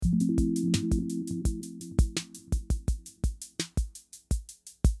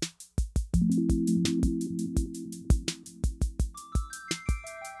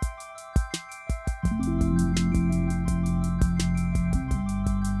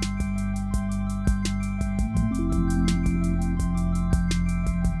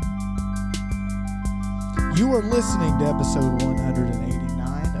You are listening to episode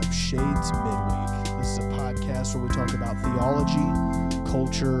 189 of Shades Midweek. This is a podcast where we talk about theology,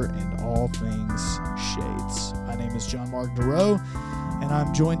 culture, and all things Shades. My name is John Mark Deroe, and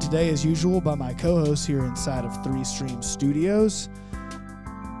I'm joined today, as usual, by my co-hosts here inside of Three Stream Studios,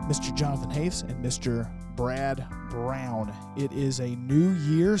 Mr. Jonathan Hafes and Mr. Brad Brown. It is a new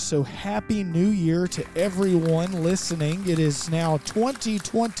year, so happy new year to everyone listening. It is now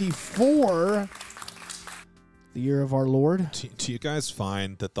 2024, the year of our Lord. Do you guys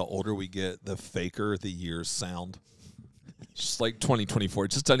find that the older we get, the faker the years sound? Just like 2024,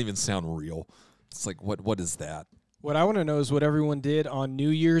 it just doesn't even sound real. It's like, what is that? What I want to know is what everyone did on New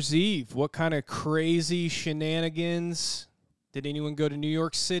Year's Eve. What kind of crazy shenanigans? Did anyone go to New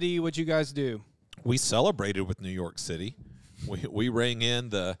York City? What'd you guys do? We celebrated with New York City. We rang in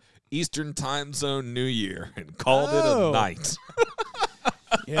the Eastern Time Zone New Year and called it a night.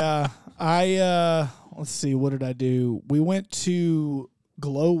 Yeah, let's see, what did I do? We went to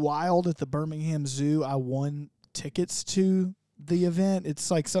Glow Wild at the Birmingham Zoo. I won tickets to the event.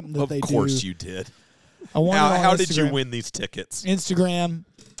 It's like something that they do. Of course you did. I won it on How did you Instagram. win these tickets? Instagram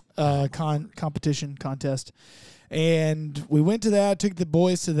competition contest. And we went to that, took the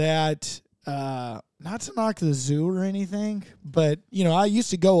boys to that. Not to knock the zoo or anything, but, you know, I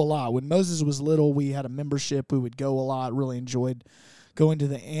used to go a lot. When Moses was little, we had a membership. We would go a lot, really enjoyed going to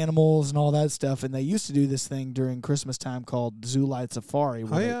the animals and all that stuff. And they used to do this thing during Christmas time called Zoo Light Safari.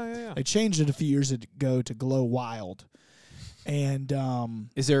 Yeah. They changed it a few years ago to Glow Wild. And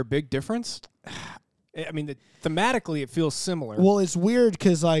Is there a big difference? I mean, thematically, it feels similar. well, it's weird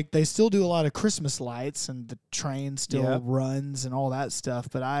because, like, they still do a lot of Christmas lights and the train still Yep. runs and all that stuff.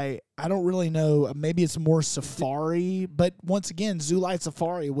 But I don't really know. Maybe it's more safari. But once again, Zoo Light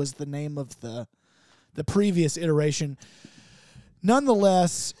Safari was the name of the previous iteration.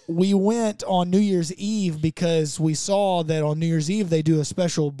 Nonetheless, we went on New Year's Eve because we saw that on New Year's Eve they do a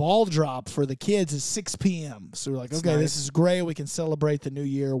special ball drop for the kids at 6 p.m. So we're like, That's okay, nice. this is great. We can celebrate the new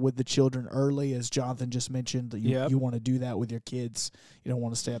year with the children early, as Jonathan just mentioned. That you want to do that with your kids. You don't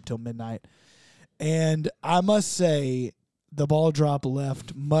want to stay up till midnight. And I must say, the ball drop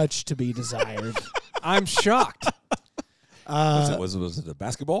left much to be desired. I'm shocked. Was it a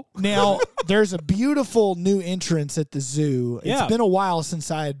basketball? Now, there's a beautiful new entrance at the zoo. Yeah. It's been a while since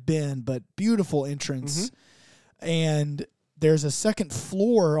I had been, but beautiful entrance. And there's a second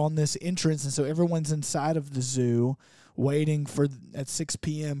floor on this entrance, and so everyone's inside of the zoo waiting for at 6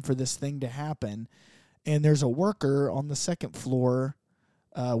 p.m. for this thing to happen. And there's a worker on the second floor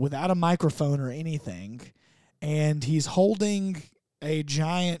without a microphone or anything, and he's holding a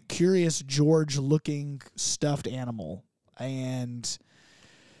giant Curious George-looking stuffed animal. And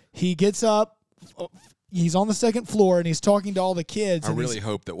he gets up, he's on the second floor, and he's talking to all the kids. I and really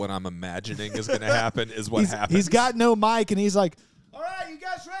hope that what I'm imagining is going to happen is what happens. He's got no mic, and he's like, all right, you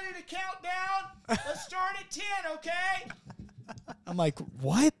guys ready to count down? Let's start at 10, okay? I'm like,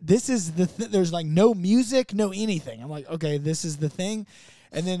 what? This is the there's like no music, no anything. I'm like, okay, this is the thing.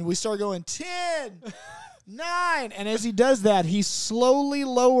 And then we start going 10, 9. And as he does that, he slowly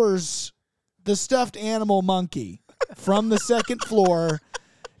lowers the stuffed animal monkey from the second floor,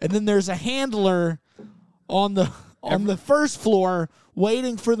 and then there's a handler on the first floor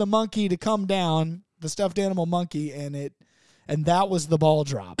waiting for the monkey to come down, the stuffed animal monkey, and that was the ball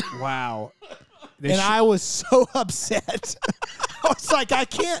drop. Wow. I was so upset. I was like, I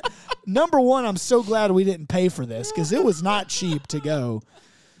can't. Number one, I'm so glad we didn't pay for this because it was not cheap to go.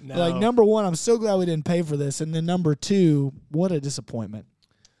 No. Like, number one, I'm so glad we didn't pay for this, and then number two, what a disappointment.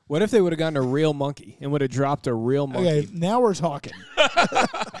 What if they would have gotten a real monkey and would have dropped a real monkey? Okay, now we're talking.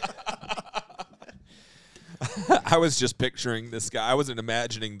 I was just picturing this guy. I wasn't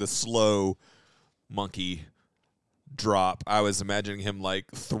imagining the slow monkey drop. I was imagining him like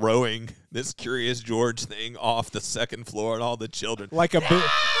throwing this Curious George thing off the second floor and all the children. Like a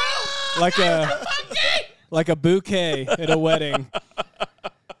bouquet at a wedding.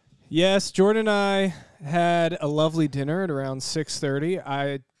 Yes, Jordan and I had a lovely dinner at around 6:30.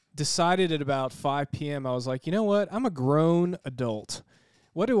 I decided at about 5 p.m. I was like, you know what? I'm a grown adult.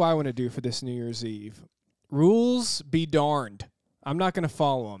 What do I want to do for this New Year's Eve? Rules be darned. I'm not going to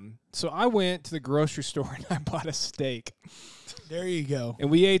follow them. So I went to the grocery store and I bought a steak. There you go. And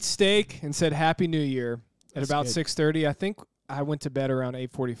we ate steak and said Happy New Year at That's about good. 6:30. I think I went to bed around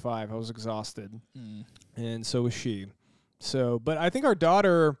 8:45. I was exhausted. And so was she. So, but I think our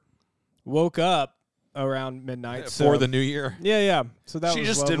daughter woke up around midnight. For the new year. Yeah. So that She was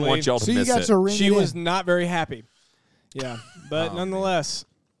just lovely. didn't want y'all to So you miss got it. to ring She it was in. not very happy. Yeah. But Oh, nonetheless,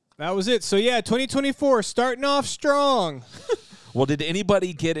 that was it. So yeah, 2024 starting off strong. Well, did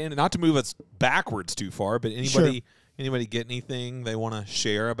anybody get in? Not to move us backwards too far, but anybody get anything they want to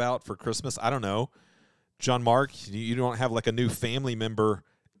share about for Christmas? I don't know. John Mark, you don't have like a new family member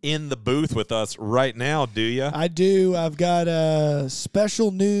in the booth with us right now, do you? I do. I've got a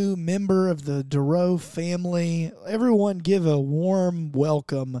special new member of the Durow family. Everyone give a warm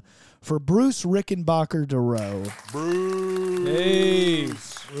welcome for Bruce Rickenbacker Durow. Bruce. Hey.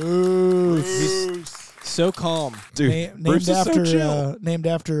 Bruce. So calm. Dude, named Bruce is after so chill. named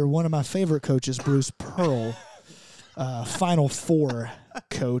after one of my favorite coaches, Bruce Pearl, Final Four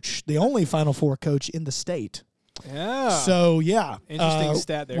coach, the only Final Four coach in the state. Yeah. So yeah, Interesting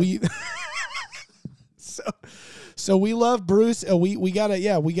stat there. We so we love Bruce. We got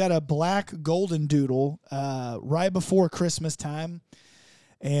a black golden doodle right before Christmas time,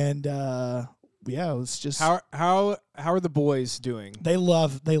 and it was just How are the boys doing? they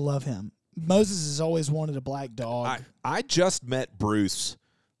love him. Moses has always wanted a black dog. I just met Bruce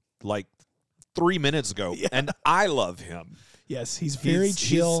like 3 minutes ago, and I love him. Yes, he's very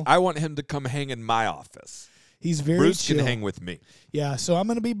chill. I want him to come hang in my office. He's very Bruce chill. can hang with me. Yeah, so I'm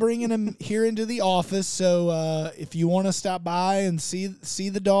going to be bringing him here into the office. So if you want to stop by and see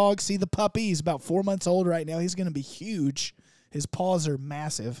the dog, see the puppy, he's about 4 months old right now. He's going to be huge. His paws are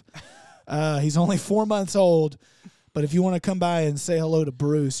massive. He's only 4 months old. But if you want to come by and say hello to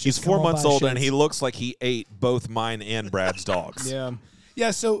Bruce, He's just 4 come on months by, old, and Shades. he looks like he ate both mine and Brad's dogs. Yeah.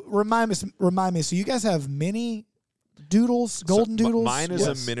 Yeah, so remind me. So you guys have mini doodles, golden doodles? Mine is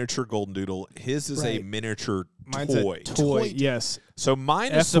Yes. a miniature golden doodle. His is a Right. miniature Mine's toy. a toy. Toy. Yes. So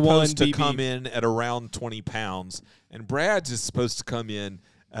mine is F1 supposed to BB. come in at around 20 pounds, and Brad's is supposed to come in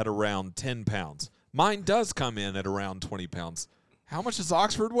at around 10 pounds. Mine does come in at around 20 pounds. How much does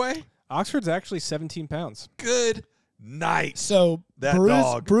Oxford weigh? Oxford's actually 17 pounds. Good night. So That Bruce,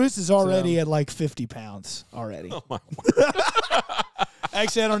 dog. Bruce is already at like 50 pounds already. Oh my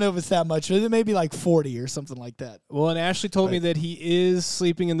Actually, I don't know if it's that much. It may be like 40 or something like that. Well, and Ashley told me that he is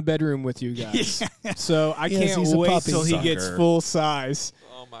sleeping in the bedroom with you guys. So I Yes, can't he's a wait puppy till he gets sucker. full size.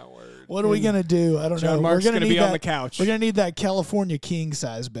 Oh my word. What are we gonna do? I don't John know. Mark's We're gonna gonna need be on that- the couch. We're gonna need that California king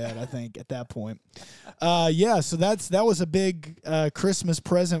size bed, I think, at that point. So that was a big Christmas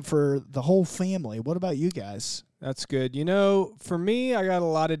present for the whole family. What about you guys? That's good. You know, for me, I got a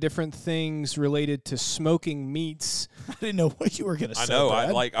lot of different things related to smoking meats. I didn't know what you were gonna I say. know.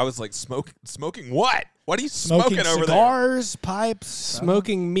 Brad. I was like smoking what? What are you smoking over there? cigars, pipes,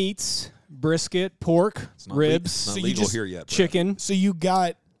 Smoking meats, brisket, pork, It's not ribs, It's not So you legal just here yet. Brad. chicken. So you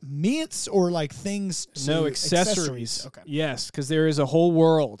got meats or like things? No to- accessories. Okay. Yes, because there is a whole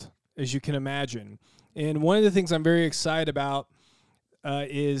world, as you can imagine. And one of the things I'm very excited about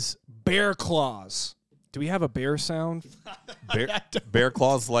is bear claws. Do we have a bear sound? Bear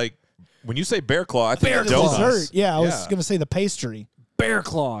claws, like when you say bear claw, I think The donuts. dessert. Yeah, I was gonna say the pastry. Bear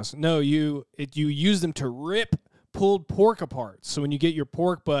claws. No, you use them to rip pulled pork apart. So when you get your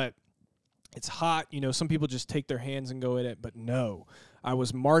pork butt, it's hot. You know, some people just take their hands and go at it, but no. I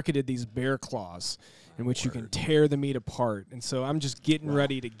was marketed these bear claws in which you can tear the meat apart. And so I'm just getting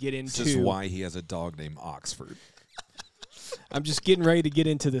ready to get into This is why he has a dog named Oxford. I'm just getting ready to get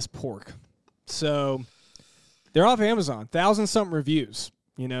into this pork. So they're off Amazon, 1,000-something reviews,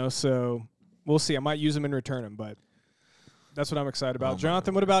 you know, so we'll see. I might use them and return them, but that's what I'm excited about.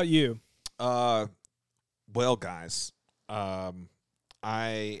 Jonathan, what about you? Well, guys,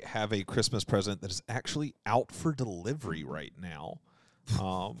 I have a Christmas present that is actually out for delivery right now.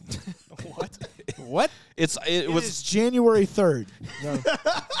 What? It was January 3rd.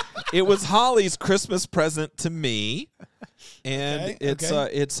 it was Holly's Christmas present to me, and Okay,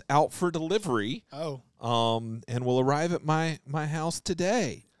 it's out for delivery. Oh. And will arrive at my house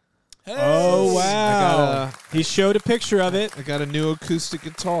today. Oh, wow. He showed a picture of it. I got a new acoustic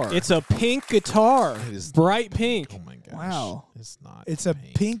guitar. It's a pink guitar, It is- bright pink. oh my gosh! Wow. It's not. It's a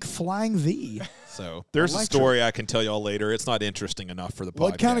pink flying V. So there's a Electric. story I can tell y'all later. It's not interesting enough for the podcast.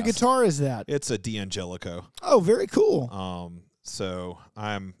 What kind of guitar is that? It's a D'Angelico. Oh, very cool. So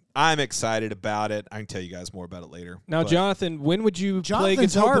I'm excited about it. I can tell you guys more about it later. Now, But Jonathan, when would you play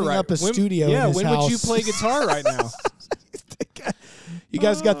Jonathan's guitar opening right up a when, studio Yeah, in his when would you house. play guitar right now? You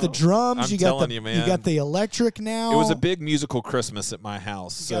guys got the drums. I'm you got telling the you, man. You got the electric now. it was a big musical Christmas at my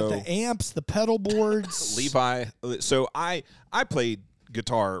house. You So got the amps, the pedal boards. Levi. So I played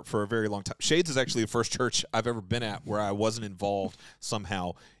guitar for a very long time. Shades is actually the first church I've ever been at where I wasn't involved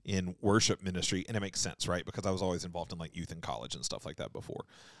somehow in worship ministry, and it makes sense, right? Because I was always involved in like youth and college and stuff like that before.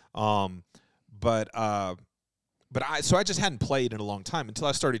 But I just hadn't played in a long time until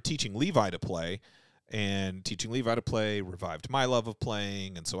I started teaching Levi to play, and teaching Levi to play revived my love of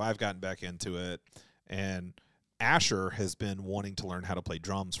playing, and so I've gotten back into it. And Asher has been wanting to learn how to play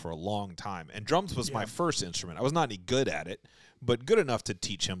drums for a long time. And drums was my first instrument. I was not any good at it, but good enough to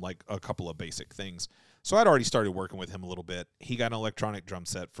teach him like a couple of basic things. So I'd already started working with him a little bit. He got an electronic drum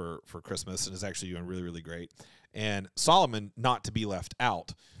set for Christmas and is actually doing really, really great. And Solomon, not to be left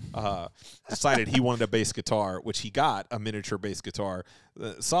out, decided he wanted a bass guitar, which he got, a miniature bass guitar.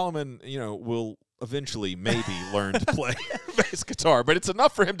 Solomon, will eventually maybe learn to play bass guitar, but it's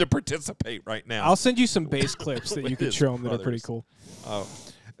enough for him to participate right now. I'll send you some bass clips that you can show him that are pretty cool. Oh,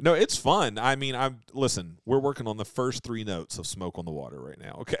 no, it's fun. I mean, listen, we're working on the first 3 notes of Smoke on the Water right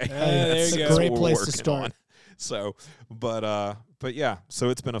now. Okay, there you go. That's a great place to start. On. So, but yeah, so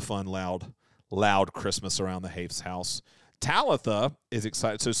it's been a fun, loud Christmas around the Hafes house. Talitha is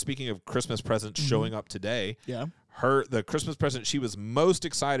excited. So speaking of Christmas presents showing up today, the Christmas present she was most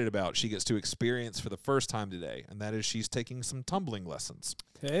excited about, she gets to experience for the first time today, and that is she's taking some tumbling lessons.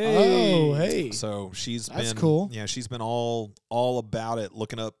 Hey. So That's cool. Yeah, she's been all about it,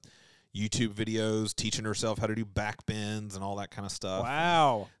 looking up YouTube videos, teaching herself how to do back bends and all that kind of stuff.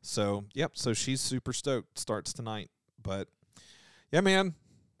 Wow. So, so she's super stoked. Starts tonight. But yeah, man,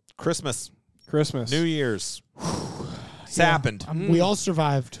 Christmas. New Year's. It's happened. We all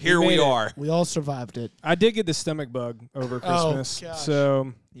survived. Here we are. We all survived it. I did get the stomach bug over Christmas. gosh.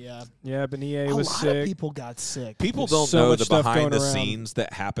 So, Yeah. Benia was a lot sick. of people got sick. People There's don't so know much the stuff behind the going around. scenes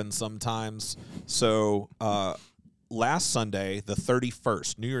that happen sometimes. So, last Sunday, the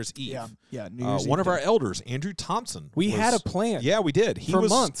 31st, New Year's Eve. Yeah. New Year's one Eve of our elders, Andrew Thompson. We had a plan. Yeah, we did. He For was,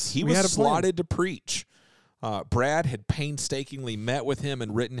 months. He We was had a plan. slotted to preach. Brad had painstakingly met with him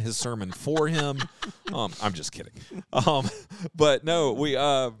and written his sermon for him. I'm just kidding. But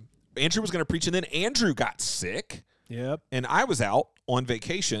no, Andrew was going to preach, and then Andrew got sick. Yep. And I was out on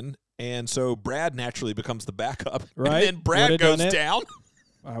vacation, and so Brad naturally becomes the backup. Right. And then Brad Would've goes done it. down.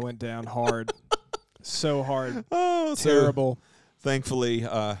 I went down hard. So hard. Oh, Terrible. Thankfully,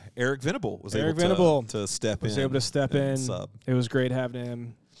 Eric Venable was able to step in. Was able to step and in. Sub. It was great having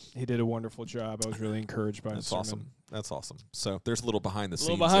him. He did a wonderful job. I was really encouraged by his sermon. Awesome. That's awesome. So there's a little behind the scenes.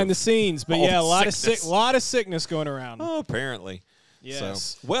 A little behind the scenes, but all yeah, a the lot of sickness. sickness going around. Oh, apparently.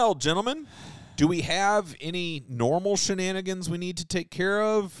 Yes. So, well, gentlemen, do we have any normal shenanigans we need to take care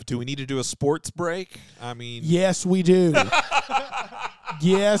of? Do we need to do a sports break? I mean, Yes, we do.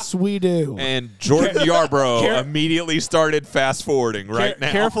 Yes, we do. And Jordan Yarbrough immediately started fast forwarding right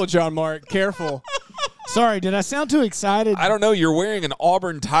now. Careful, John Mark. Careful. Sorry, did I sound too excited? I don't know. You're wearing an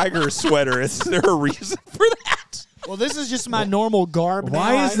Auburn Tiger sweater. Is there a reason for that? Well, this is just my normal garb.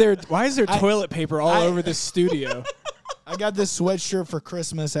 Why now. is there toilet paper all over this studio? I got this sweatshirt for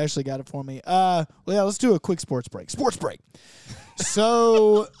Christmas. Ashley got it for me. Let's do a quick sports break.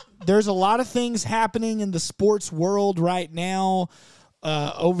 So there's a lot of things happening in the sports world right now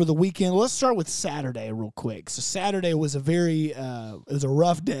over the weekend. Let's start with Saturday real quick. So Saturday was it was a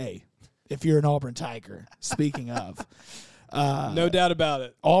rough day if you're an Auburn Tiger, speaking of. No doubt about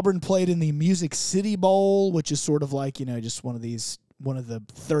it. Auburn played in the Music City Bowl, which is sort of like, just one of the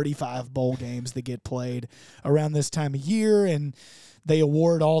 35 bowl games that get played around this time of year, and they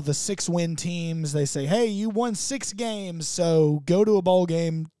award all the 6-win teams. They say, hey, you won 6 games, so go to a bowl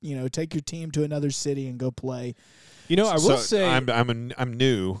game, take your team to another city and go play. I will say I'm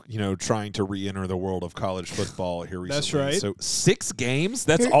new, trying to re-enter the world of college football here recently. That's right. So 6 games,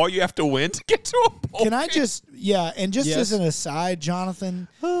 that's all you have to win to get to a bowl Can I game? as an aside, Jonathan,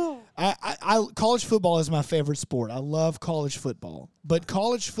 I college football is my favorite sport. I love college football, but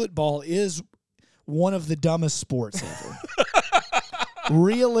college football is one of the dumbest sports ever.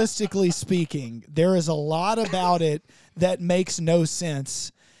 Realistically speaking, there is a lot about it that makes no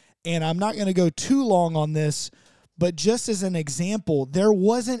sense, and I'm not going to go too long on this, but just as an example, there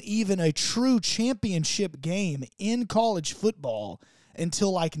wasn't even a true championship game in college football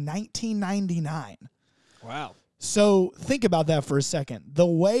until like 1999. wow. So think about that for a second. The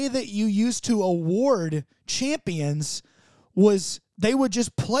way that you used to award champions was they would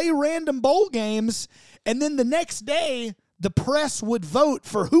just play random bowl games, and then the next day the press would vote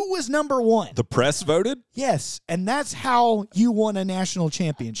for who was number one. The press voted? Yes, and that's how you won a national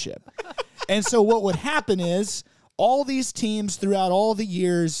championship. And so what would happen is all these teams throughout all the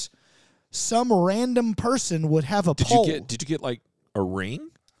years, some random person would have a poll. Did you get like a ring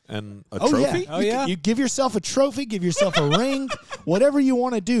and a Oh, trophy? yeah. Oh, yeah. You give yourself a trophy, give yourself a ring, whatever you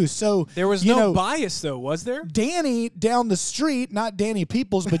want to do. So There was no bias, though, was there? Danny down the street, not Danny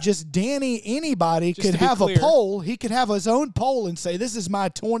Peoples, but just Danny anybody Just could to be have clear. a poll. He could have his own poll and say, this is my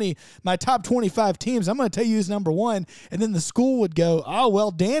top 25 teams. I'm going to tell you who's number one. And then the school would go, oh,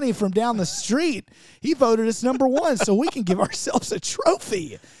 well, Danny from down the street, he voted us number one, so we can give ourselves a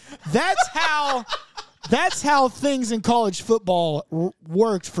trophy. That's how That's how things in college football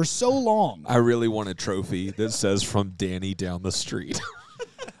worked for so long. I really want a trophy that says from Danny down the street.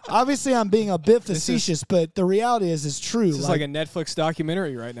 Obviously, I'm being a bit facetious, but the reality is it's true. This is like a Netflix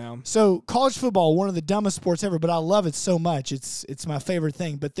documentary right now. So college football, one of the dumbest sports ever, but I love it so much. It's my favorite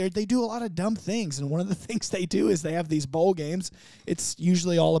thing. But they do a lot of dumb things, and one of the things they do is they have these bowl games. It's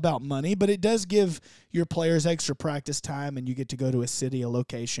usually all about money, but it does give your players extra practice time, and you get to go to a city, a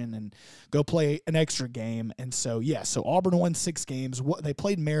location, and go play an extra game. And so, so Auburn won 6 games. They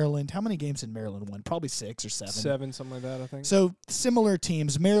played Maryland. How many games did Maryland win? Probably 6 or 7. 7, something like that, I think. So similar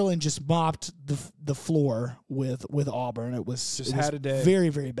teams. Maryland just mopped the floor with Auburn. It was had a day. Very,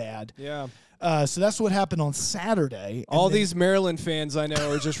 very bad. Yeah. So that's what happened on Saturday. All these Maryland fans I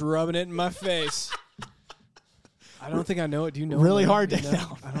know are just rubbing it in my face. I don't think I know it. Do you know? Really hard You to know?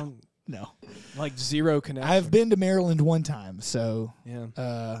 know. I don't. No. Like zero connection. I've been to Maryland one time, so Yeah.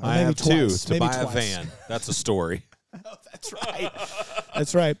 I maybe have twice, to maybe buy twice. a van. That's a story. Oh, that's right.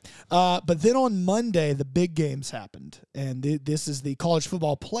 That's right. But then on Monday, the big games happened, and this is the college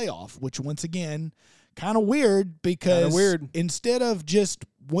football playoff, which once again, kind of weird because instead of just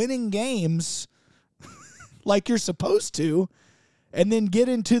winning games like you're supposed to, and then get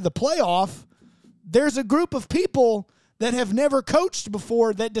into the playoff, there's a group of people that have never coached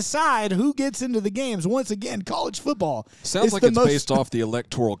before that decide who gets into the games. Once again, college football. Sounds like it's based off the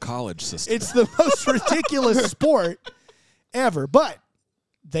electoral college system. It's the most ridiculous sport ever. But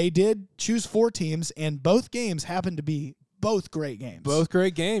they did choose 4 teams, and both games happened to be both great games. Both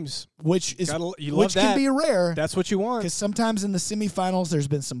great games. Which is you love which that. can be rare. That's what you want. Because sometimes in the semifinals, there's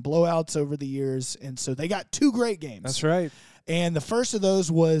been some blowouts over the years, and so they got 2 great games. That's right. And the first of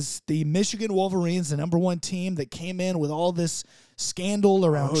those was the Michigan Wolverines, the number 1 team that came in with all this scandal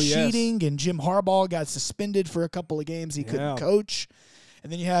around cheating, and Jim Harbaugh got suspended for a couple of games. He couldn't coach.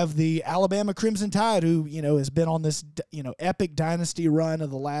 And then you have the Alabama Crimson Tide, who, has been on this, epic dynasty run of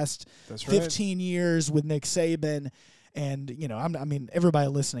the last 15 years with Nick Saban. And, everybody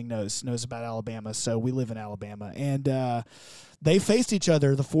listening knows about Alabama, so we live in Alabama. And they faced each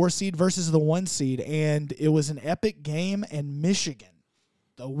other, the 4 seed versus the 1 seed, and it was an epic game, and Michigan,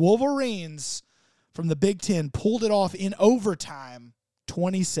 the Wolverines from the Big Ten, pulled it off in overtime,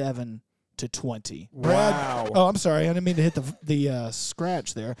 27-20. Brad, wow. Oh, I'm sorry. I didn't mean to hit the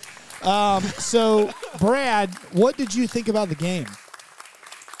scratch there. So, Brad, what did you think about the game?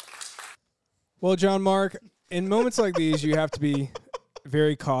 Well, John Mark, in moments like these, you have to be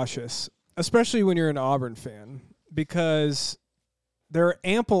very cautious, especially when you're an Auburn fan, because there are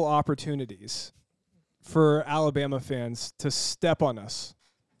ample opportunities for Alabama fans to step on us,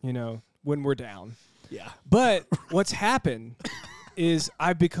 when we're down. Yeah. But what's happened is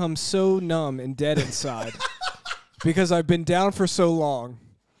I've become so numb and dead inside because I've been down for so long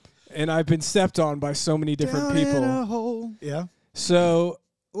and I've been stepped on by so many different people. In a hole. Yeah. So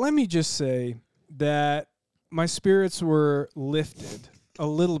let me just say that my spirits were lifted a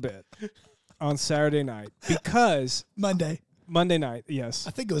little bit on Saturday night because Monday night, yes.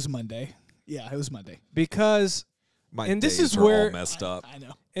 I think it was Monday. Yeah, it was Monday. Because this is where all messed up. I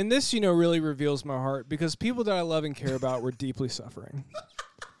know. And this, really reveals my heart because people that I love and care about were deeply suffering.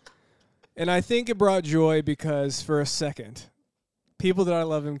 And I think it brought joy because for a second, people that I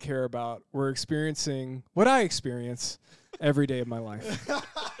love and care about were experiencing what I experience every day of my life.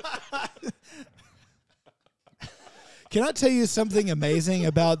 Can I tell you something amazing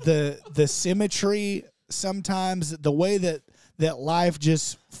about the symmetry sometimes, the way that life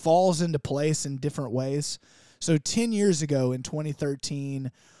just falls into place in different ways? So 10 years ago in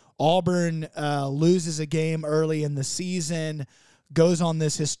 2013, Auburn loses a game early in the season, goes on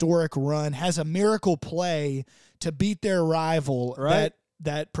this historic run, has a miracle play to beat their rival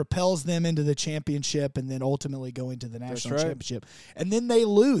that propels them into the championship and then ultimately go into the national championship. And then they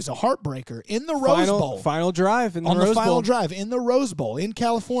lose, a heartbreaker, in the Rose Bowl. Final drive in the Rose Bowl. On the final drive in the Rose Bowl in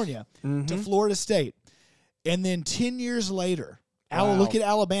California to Florida State. And then 10 years later, look at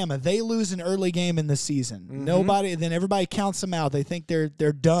Alabama. They lose an early game in the season. Then everybody counts them out. They think they're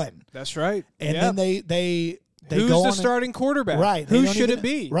done. That's right. And then they Who's go the starting quarterback? Right. Who should it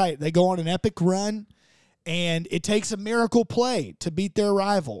be? Right. They go on an epic run, and it takes a miracle play to beat their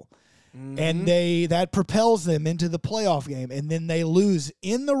rival. And that propels them into the playoff game, and then they lose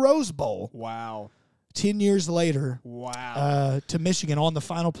in the Rose Bowl. Wow. 10 years later, to Michigan on the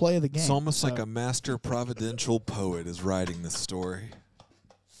final play of the game. It's almost like a master providential poet is writing this story.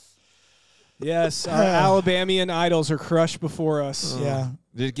 Yes, our Alabamian idols are crushed before us. Yeah.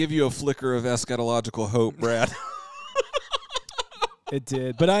 Did it give you a flicker of eschatological hope, Brad? It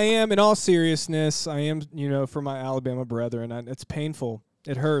did. But I am, in all seriousness, for my Alabama brethren, it's painful.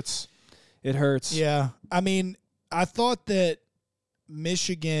 It hurts. it hurts. Yeah. I mean, I thought that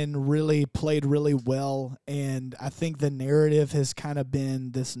Michigan really played really well, and I think the narrative has kind of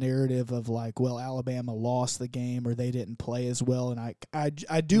been this narrative of like, well, Alabama lost the game or they didn't play as well, and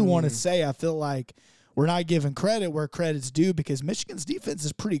I do want to say I feel like we're not giving credit where credit's due because Michigan's defense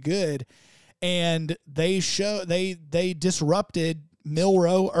is pretty good, and they disrupted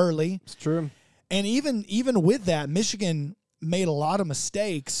Milroe early. It's true. And even with that, Michigan made a lot of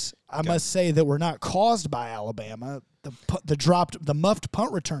mistakes, I must say, that were not caused by Alabama. The muffed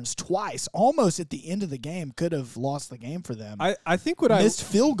punt returns twice, almost at the end of the game, could have lost the game for them. I think what missed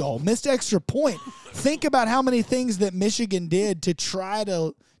field goal, missed extra point. Think about how many things that Michigan did to try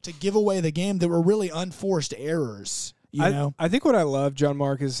to give away the game that were really unforced errors. You know? I think what I love, John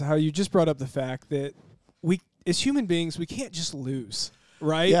Mark, is how you just brought up the fact that we, as human beings, we can't just lose,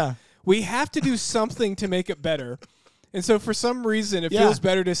 right? Yeah. We have to do something to make it better. And so for some reason, it feels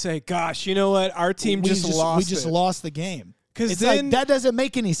better to say, gosh, you know what? Our team just lost We just lost the game. Because it's like, that doesn't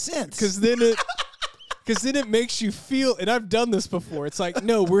make any sense. Because then it makes you feel, and I've done this before, it's like,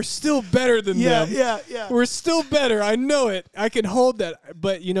 no, we're still better than them. Yeah. We're still better. I know it. I can hold that.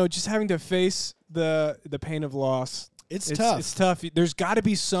 But, just having to face the pain of loss. It's tough. It's tough. There's got to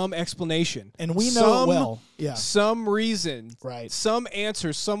be some explanation. And we know it well. Yeah. Some reason. Right. Some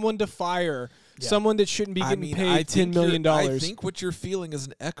answer. Someone to fire. Yeah. Someone that shouldn't be getting paid $10 million. I think what you're feeling is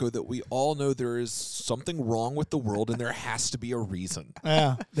an echo that we all know there is something wrong with the world and there has to be a reason.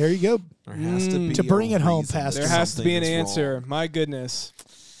 Yeah. There you go. There has to be to bring it home, Pastor. There has to be an answer. Wrong. My goodness.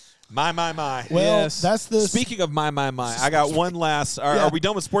 My. Well, yes. That's the. Speaking of my. I got one last. Are we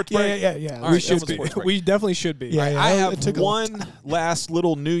done with sports break? Yeah. We should be. We definitely should be. Yeah, I have one last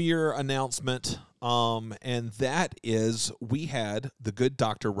little New Year announcement, and that is we had the good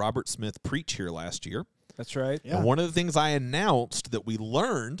Dr. Robert Smith preach here last year. That's right. Yeah. And one of the things I announced that we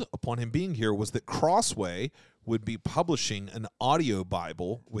learned upon him being here was that Crossway would be publishing an audio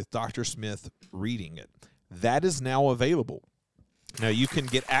Bible with Dr. Smith reading it. That is now available. Now, you can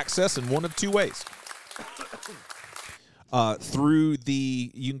get access in one of two ways. You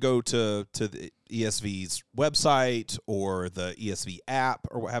can go to the ESV's website or the ESV app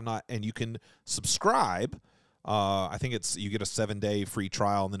or what have not, and you can subscribe. I think you get a 7-day free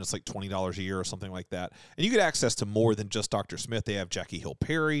trial, and then it's like $20 a year or something like that. And you get access to more than just Dr. Smith. They have Jackie Hill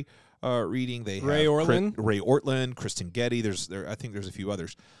Perry reading. They have Ray Ortlund, Kristen Getty. I think there's a few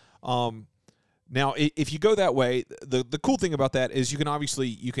others. Now, if you go that way, the cool thing about that is you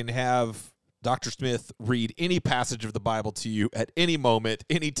can have Dr. Smith read any passage of the Bible to you at any moment,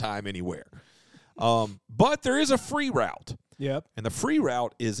 anytime, anywhere. But there is a free route. Yep. And the free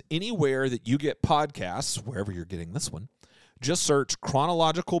route is anywhere that you get podcasts, wherever you're getting this one. Just search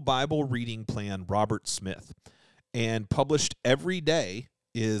Chronological Bible Reading Plan Robert Smith. And published every day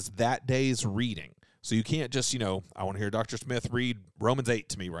is that day's reading. So you can't just, I want to hear Dr. Smith read Romans 8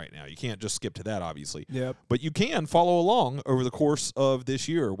 to me right now. You can't just skip to that, obviously. Yep. But you can follow along over the course of this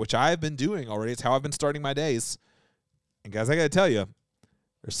year, which I have been doing already. It's how I've been starting my days. And guys, I got to tell you,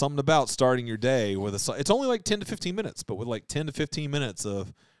 there's something about starting your day with it's only like 10 to 15 minutes, but with like 10 to 15 minutes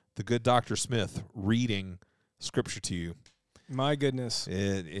of the good Dr. Smith reading Scripture to you. My goodness.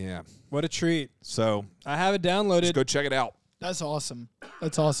 Yeah. What a treat. So I have it downloaded. Just go check it out. That's awesome.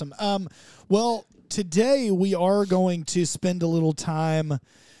 Well, today we are going to spend a little time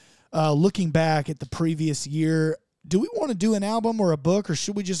looking back at the previous year. Do we want to do an album or a book, or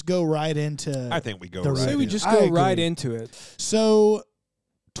should we just go right into I think we go the right Say we in. just I go agree. right into it. So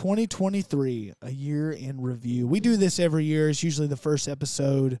 2023, a year in review. We do this every year. It's usually the first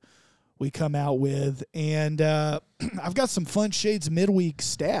episode we come out with. And I've got some fun Shades midweek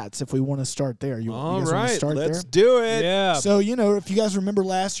stats if we want to start there. You All guys want to right, start let's there? do it. Yeah. So, if you guys remember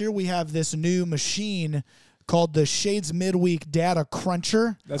last year, we have this new machine called the Shades Midweek Data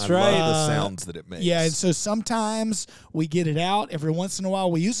Cruncher. That's I right. love the sounds that it makes. Yeah, and so sometimes we get it out. Every once in a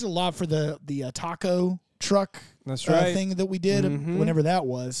while, we use it a lot for the taco truck That's right. thing that we did whenever that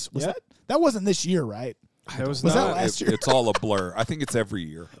was. That wasn't this year, right? That was Was that not. last year? It's all a blur. I think it's every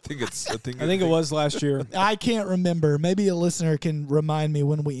year. I think it was last year. I can't remember. Maybe a listener can remind me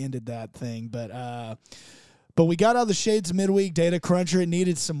when we ended that thing. But we got out the Shades Midweek Data Cruncher. It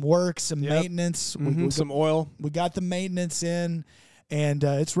needed some work, some maintenance. Some oil. We got the maintenance in, and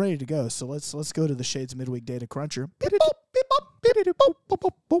it's ready to go. So let's go to the Shades Midweek Data Cruncher. I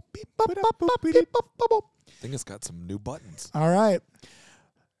think it's got some new buttons. All right.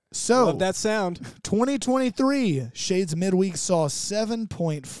 So Love that sound. 2023 Shades Midweek saw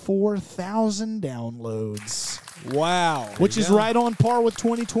 7.4 thousand downloads. Wow. which is Yeah. right on par with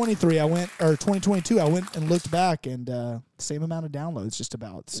 2023. 2022. I went and looked back, and same amount of downloads, just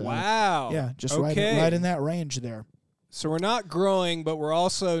about. So, Wow. yeah, just okay. right in that range there. So we're not growing, but we're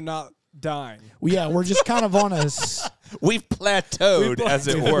also not dying. Well, yeah, we're just kind of on a. We've plateaued, as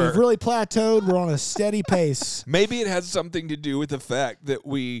it were. We've really plateaued. We're on a steady pace. Maybe it has something to do with the fact that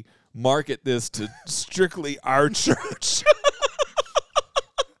we market this to strictly our church.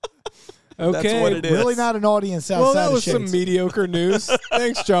 Okay. That's what it is. Really not an audience outside Well, that of was some Shades. mediocre news.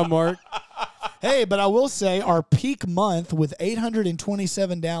 Thanks, John Mark. Hey, but I will say our peak month with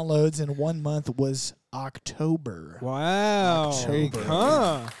 827 downloads in 1 month was October. Wow. October.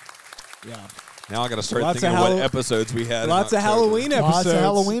 Huh. Yeah. Now I got to start Lots thinking of of what Hallow- episodes we had. in Lots of October. Halloween episodes. Lots of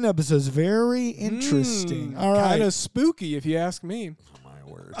Halloween episodes. Very interesting. All right. Kind of spooky, if you ask me. My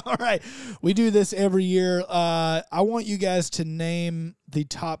word. All right. We do this every year. I want you guys to name the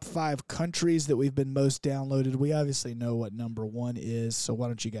top 5 countries that we've been most downloaded. We obviously know what number 1 is, so why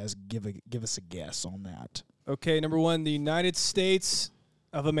don't you guys give us a guess on that? Okay, number 1, the United States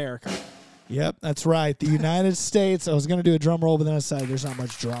of America. Yep, that's right. The United States. I was going to do a drum roll, but then I decided there's not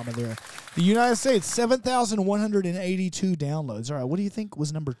much drama there. The United States, 7,182 downloads. All right, what do you think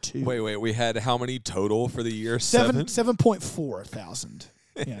was number 2? Wait. We had how many total for the year? 7.4 thousand.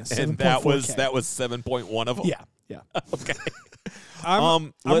 Yeah, And that was 7.4K. 7.1 of them. Yeah. Okay.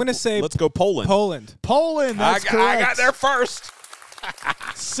 I'm going to say let's go Poland. Poland. That's I correct. got there first.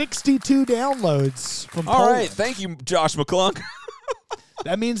 62 downloads from All Poland. right. Thank you, Josh McClung.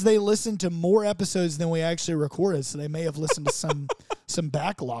 That means they listened to more episodes than we actually recorded, so they may have listened to some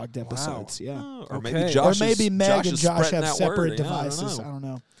backlogged episodes. Yeah. Or Okay. maybe Or Josh Or maybe is, Meg and is Josh spreading have that separate word. Yeah, devices. I don't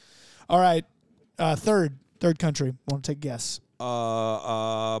know. All right. Third country. Want to take a guess?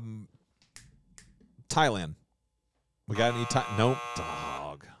 Thailand. We got any time? Nope.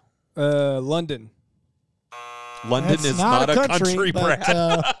 Dog. London. London That's is not a country, but,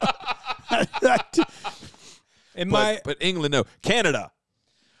 Brad. But England, no. Canada.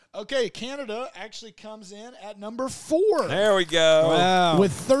 Okay, Canada actually comes in at number 4 There we go. Wow.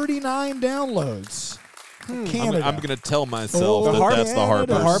 with 39 downloads. Canada. I'm going to tell myself Oh, that the that's the Harpers. Harpers.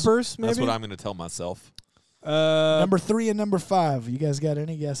 The Harpers, That's maybe? what I'm going to tell myself. number 3 and number 5. You guys got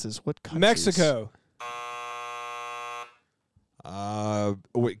any guesses? What countries? Mexico.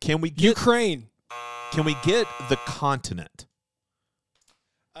 Wait, can we get Ukraine. the continent?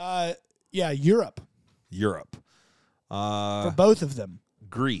 Yeah, Europe Europe. for both of them.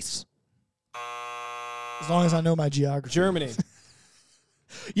 Greece. As long as I know my geography. Germany.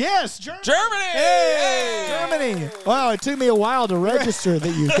 Yes, Germany. Germany. Hey, Germany. Wow, it took me a while to register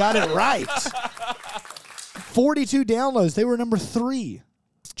that you got it right. 42 downloads. They were number 3.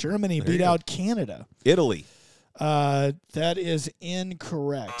 Germany you beat go. out Canada. Italy. That is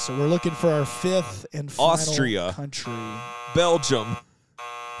incorrect. So we're looking for our 5th and final Austria. country. Belgium.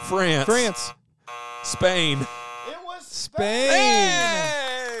 France. Spain. It was Spain.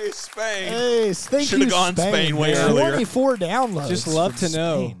 Hey, Spain. Hey, thank Should've you, gone Spain way man. earlier. 24 downloads. Just love from to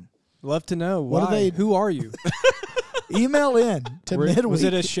know. Spain. Love to know. What Why? are they- Who are you? Email in to midweek. Was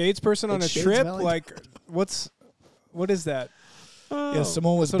it a Shades person on a Shades trip? Valley. Like, what is that? Yeah,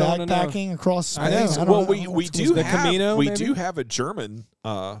 someone was That's what I wanna know. backpacking across Spain. I know. don't Well, know. we What's do the have Camino, we maybe? do have a German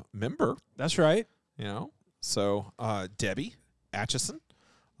member. That's right. You know, so Debbie Atchison.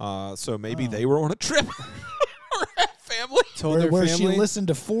 So maybe Oh. they were on a trip or had family. Told their where family. she listened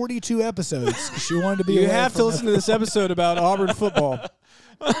to 42 episodes 'cause she wanted to be You away have to from listen to this episode about Auburn football.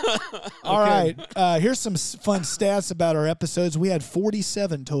 All right. Here's some fun stats about our episodes. We had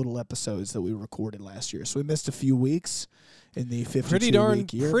 47 total episodes that we recorded last year, so we missed a few weeks in the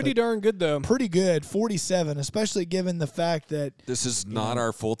 52-week year. Pretty but darn good though. pretty good, 47, especially given the fact that, This is not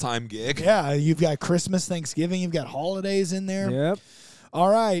our full time gig. yeah, you've got Christmas, Thanksgiving, you've got holidays in there. Yep. All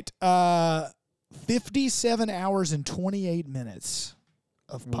right. 57 hours and 28 minutes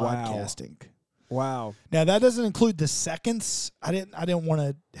of Wow. podcasting. Wow. Now that doesn't include the seconds. I didn't want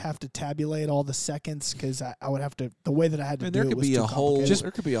to have to tabulate all the seconds because I would have to, the way that I had to And do there it could was be too a whole. complicated.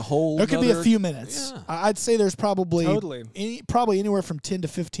 There could be a whole. There could be a nother- few minutes. Yeah. I'd say there's probably Totally. probably anywhere from 10 to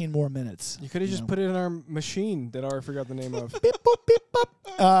 15 more minutes. You could have just put it in our machine that I forgot the name of. Beep, boop, beep,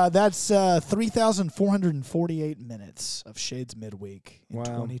 boop. That's 3,448 minutes of Shades Midweek in Wow.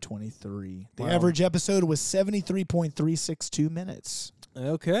 2023. The Wow. average episode was 73.362 minutes.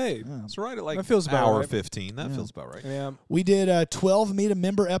 Okay. It's right at like That feels about hour right. 15. That feels about right. Yeah. We did 12 Meet a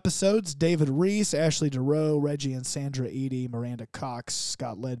Member episodes. David Reese, Ashley DeRoe, Reggie and Sandra Eady, Miranda Cox,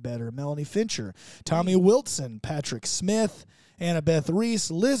 Scott Ledbetter, Melanie Fincher, Tommy Wilson, Patrick Smith, Annabeth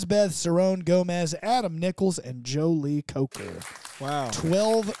Reese, Lizbeth Cerrone Gomez, Adam Nichols, and Joe Lee Coker. Wow.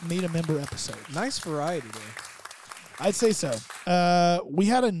 12 Meet a Member episodes. Nice variety there. I'd say so. We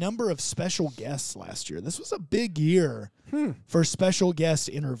had a number of special guests last year. This was a big year for special guest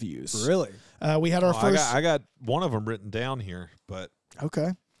interviews. Really? We had our first. I got one of them written down here, but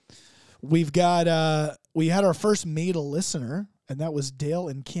Okay. We've got we had our first Meet a Listener, and that was Dale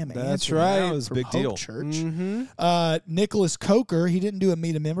and Kim That's Anthony right. That was a from big Hope deal. Church. Mm-hmm. Nicholas Coker, he didn't do a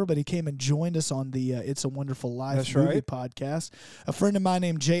Meet a Member, but he came and joined us on the It's a Wonderful Life That's movie right. podcast. A friend of mine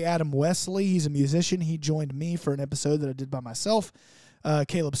named J. Adam Wesley, he's a musician. He joined me for an episode that I did by myself.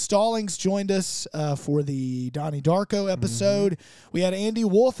 Caleb Stallings joined us for the Donnie Darko episode. We had Andy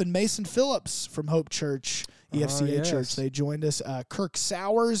Wolf and Mason Phillips from Hope Church, EFCA yes. Church. They joined us. Kirk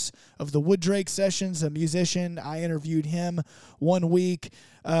Sowers of the Wooddrake Sessions, a musician. I interviewed him 1 week.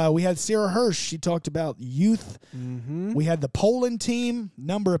 We had Sarah Hirsch. She talked about youth. Mm-hmm. We had the Poland team.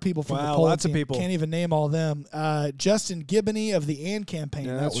 Number of people from the Wow, Poland lots of team. people. Can't even name all of them. Justin Gibney of the AND campaign.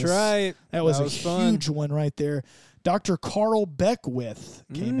 Yeah, That that's was- right. That was a fun. huge one right there. Dr. Carl Beckwith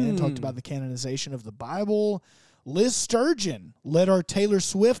came in, talked about the canonization of the Bible. Liz Sturgeon led our Taylor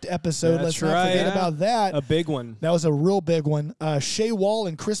Swift episode. That's Let's not forget right. about that. A big one. That was a real big one. Shay Wall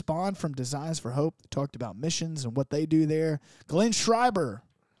and Chris Bond from Designs for Hope talked about missions and what they do there. Glenn Schreiber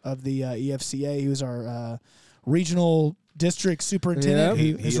of the EFCA, he was our regional district superintendent.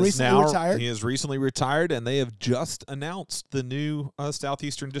 Yep. He's recently retired. He is recently retired, and they have just announced the new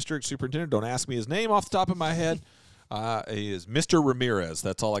Southeastern District Superintendent. Don't ask me his name off the top of my head. He is Mr. Ramirez.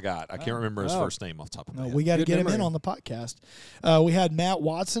 That's all I got. I can't remember his first name off the top of my head. We got to Good get him in memory. on the podcast. We had Matt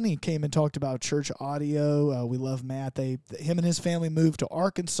Watson. He came and talked about church audio. We love Matt. Him and his family moved to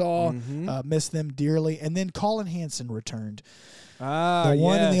Arkansas. Miss them dearly. And then Colin Hansen returned. The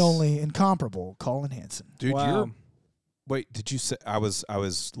one and the yes. only incomparable Colin Hansen. Dude, Wow. wait, did you say I was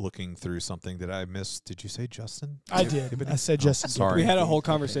looking through something that I missed? Did you say Justin? I did. I said Justin. sorry. We had a Gibney. whole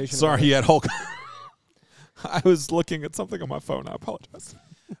conversation. Sorry, about he had Hulk. I was looking at something on my phone. I apologize.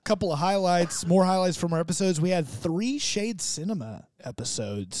 Couple of highlights, more highlights from our episodes. We had 3 Shade Cinema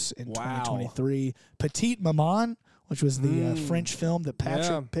episodes in Wow. 2023. Petite Maman, which was the French film that Patrick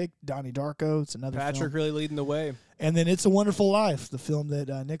Yeah. picked. Donnie Darko. It's another Patrick film. really leading the way. And then It's a Wonderful Life, the film that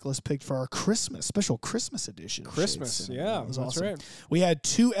Nicholas picked for our special Christmas edition. of Shade Christmas, Cinema. yeah, It was that's awesome. right. We had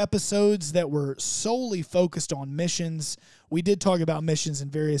 2 episodes that were solely focused on missions. We did talk about missions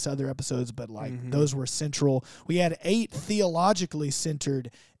in various other episodes, but those were central. We had 8 theologically centered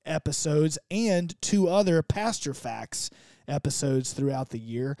episodes and 2 other Pastor Facts episodes throughout the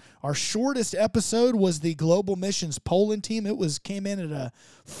year. Our shortest episode was the Global Missions Poland team. Came in at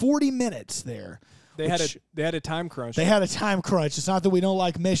 40 minutes there. They had a time crunch. They had a time crunch. It's not that we don't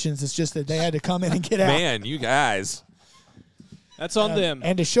like missions. It's just that they had to come in and get out. Man, you guys. That's on them.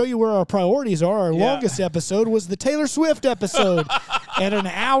 And to show you where our priorities are, our Yeah. longest episode was the Taylor Swift episode at 1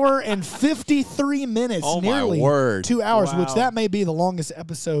 hour and 53 minutes. Oh, my nearly word. 2 hours, which Wow. that may be the longest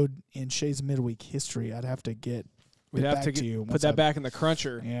episode in Shay's Midweek history. I'd have to get We'd have back to to you. put that back in the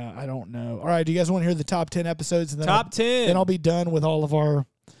cruncher. Yeah, I don't know. All right, do you guys want to hear the top 10 episodes? And then Top 10. Then I'll be done with all of our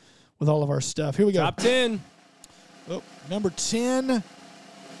stuff. Here we go. Top 10. Oh, number 10,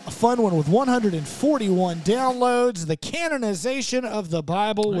 a fun one with 141 downloads, the canonization of the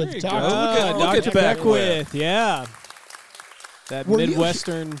Bible There with you Dr. go. Look at Dr. Beckwith. Beckwith. Yeah. That Were you-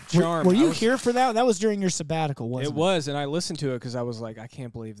 Midwestern charm. Were you I was- here for that? That was during your sabbatical, wasn't it? It was, and I listened to it because I was like, I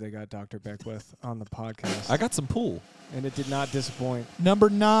can't believe they got Dr. Beckwith on the podcast. I got some pool. And it did not disappoint. Number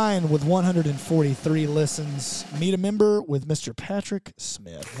 9 with 143 listens, Meet a Member with Mr. Patrick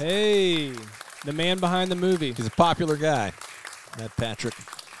Smith. Hey, the man behind the movie. He's a popular guy. That Patrick.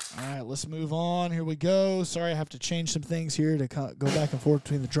 All right, let's move on. Here we go. Sorry, I have to change some things here to go back and forth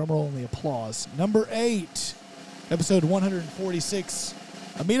between the drum roll and the applause. Number 8, episode 146,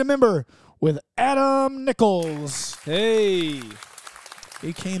 a Meet a Member with Adam Nichols. Hey.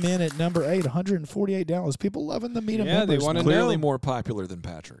 He came in at number 8, 148 downloads. People loving the Meet a Yeah, they Members. wanna man. Clearly know. more popular than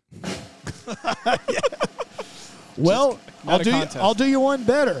Patrick. Well, not a contest. I'll do you one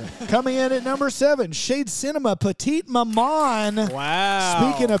better. Coming in at number 7, Shade Cinema, Petite Maman.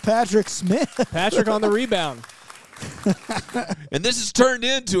 Wow. Speaking of Patrick Smith. Patrick on the rebound. And this has turned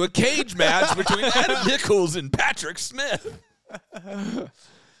into a cage match between Adam Nichols and Patrick Smith.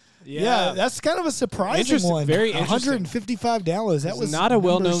 Yeah, that's kind of a surprising Interesting, one. very interesting. 155 downloads. That It's was not a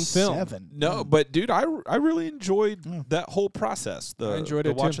well-known number film. 7. No, but dude, I really enjoyed that whole process. I enjoyed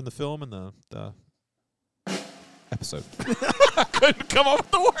it, too. watching the film and the episode. I couldn't come up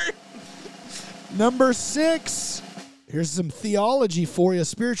with the word. Number 6. Here's some theology for you.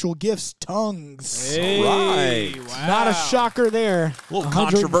 Spiritual gifts, tongues. Hey, right. wow. Not a shocker there. A little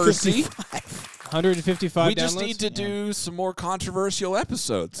controversy. 155 We just downloads? need to do some more controversial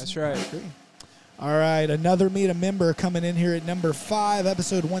episodes. That's right. All right, another Meet a Member coming in here at number 5,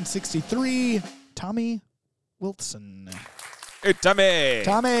 episode 163, Tommy Wilson. Hey, Tommy.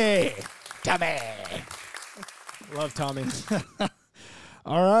 Tommy. Love Tommy.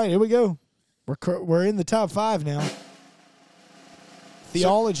 All right, here we go. We're in the top 5 now.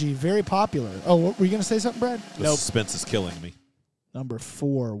 Theology, very popular. Oh, were you going to say something, Brad? The suspense is killing me. Number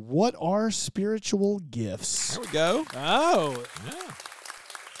 4, what are spiritual gifts? There we go. Oh. Yeah.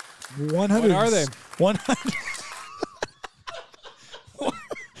 100. What are they? 100.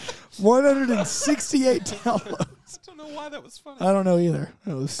 168 downloads. I don't know why that was funny. I don't know either.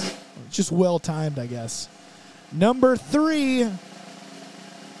 It was just well timed, I guess. Number 3.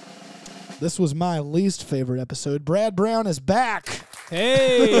 This was my least favorite episode. Brad Brown is back.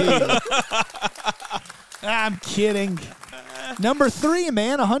 Hey. I'm kidding. Number 3,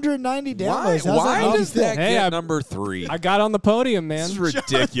 man, 190 downloads. Why does that Hey, get number 3? I got on the podium, man. This is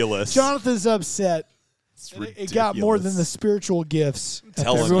ridiculous. Jonathan's upset. It's It got more than the spiritual gifts.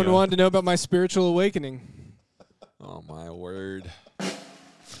 Telling Everyone you. wanted to know about my spiritual awakening. Oh, my word.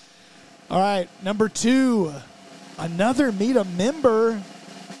 All right, number 2, another Meet a Member,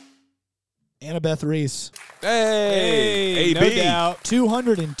 Annabeth Reese. Hey, no AB. doubt.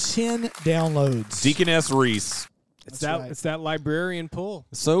 210 downloads. Deaconess Reese. It's That's that right. it's that librarian pull.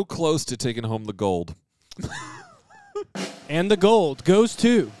 So close to taking home the gold. And the gold goes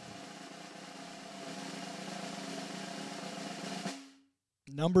to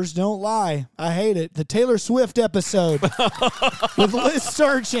Numbers don't lie. I hate it. The Taylor Swift episode with Liz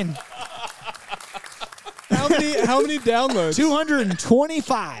Sargent. how many downloads?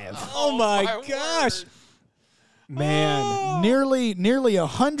 225. Oh my gosh. Man. Nearly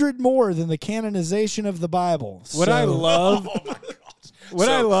 100 more than the canonization of the Bible. What I love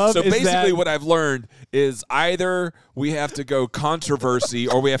I love So is basically that what I've learned is either we have to go controversy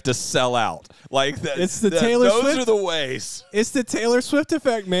or we have to sell out. Like It's the Taylor those Swift- are the ways. it's the Taylor Swift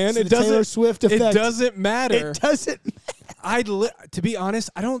effect, man. It's It the doesn't Taylor Swift effect. It doesn't matter. It doesn't. To be honest,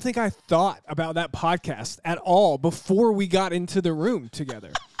 I don't think I thought about that podcast at all before we got into the room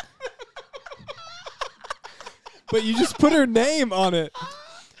together. But you just put her name on it.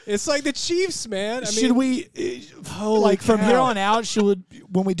 It's like the Chiefs, man. Should we, like from cow. here on out,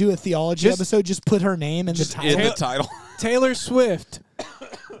 when we do a theology Just- episode, just put her name in the Just title? in the title. Taylor Swift,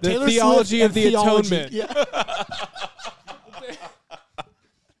 the Taylor theology Swift of the and theology. atonement, Yeah.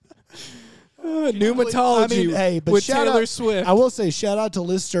 pneumatology I mean, hey, but with shout Taylor out, Swift. I will say shout out to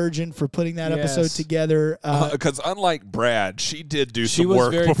Liz Sturgeon for putting that episode Yes. together. Because unlike Brad, she did do She some was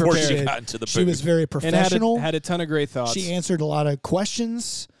work very before she prepared. got into the booth. She was very and professional. had a ton of great thoughts. She answered a lot of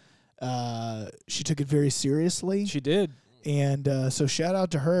questions. She took it very seriously. She did. And so shout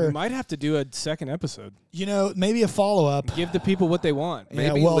out to We her. might have to do a second episode. You know, maybe a follow-up. Give the people what they want.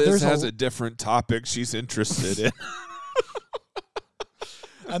 Maybe Yeah, well, Liz there's has a- a different topic she's interested in.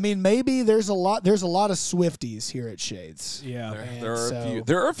 I mean, maybe there's a lot of Swifties here at Shades. Yeah. And There are so- a few.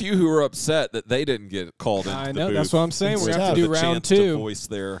 There are a few who are upset that they didn't get called into I the know, booth. that's what I'm saying. It's We're going to tough. have to do The round chance to 2. voice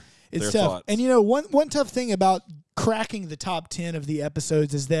their It's their tough. thoughts. And you know, one tough thing about cracking the top 10 of the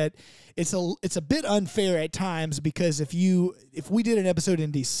episodes is that it's a bit unfair at times, because if we did an episode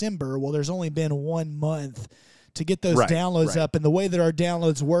in December, well, there's only been 1 month to get those Right, downloads right. up, and the way that our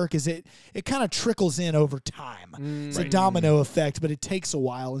downloads work is it kind of trickles in over time. It's a domino effect, but it takes a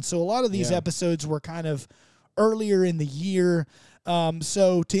while. And so a lot of these Yeah. episodes were kind of earlier in the year.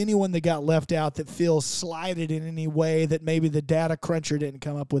 So to anyone that got left out that feels slighted in any way, that maybe the data cruncher didn't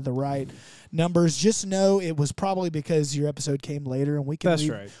come up with the right numbers, just know it was probably because your episode came later, and we can That's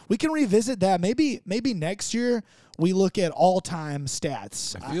right. we can revisit that. Maybe next year we look at all-time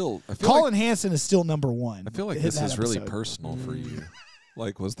stats. I feel Colin Hansen is still number 1. I feel like in this that is really episode. personal for you.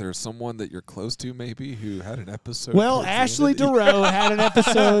 Like, was there someone that you're close to maybe who had an episode? Well, towards the end Ashley of the year? DeRoe had an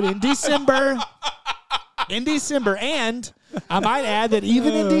episode in December. And I might add that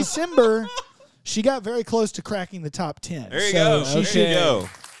even in December, she got very close to cracking the top 10. There you So go. She There should you go.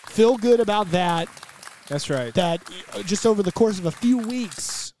 feel good about that. That's right. That just over the course of a few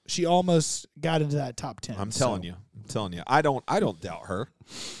weeks, she almost got into that top 10. I'm So, telling you. I don't doubt her.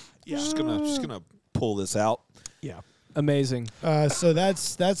 Yeah. She's gonna pull this out. Yeah. Amazing. So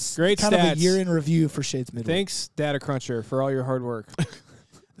that's Great kind of stats. a year in review for Shades Midweek. Thanks, Data Cruncher, for all your hard work.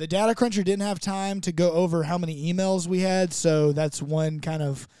 The Data Cruncher didn't have time to go over how many emails we had, so that's one kind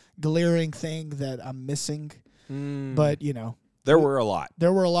of glaring thing that I'm missing. But, you know, There were a lot.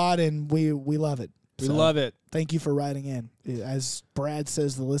 there were a lot, and we love it. We love it. Thank you for writing in. As Brad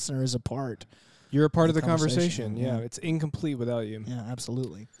says, the listener is a part. You're a part of The the conversation. conversation, Yeah, yeah. it's incomplete without you. Yeah,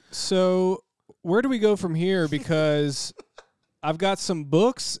 absolutely. So, where do we go from here? Because I've got some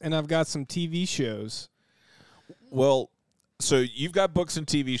books and I've got some TV shows. Well, so you've got books and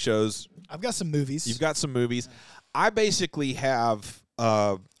TV shows. I've got some movies. You've got some movies. I basically have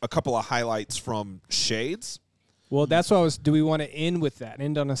a couple of highlights from Shades. Well, that's why do we want to end with that?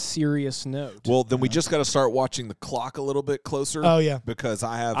 End on a serious note. Well, then we just got to start watching the clock a little bit closer. Oh, yeah. Because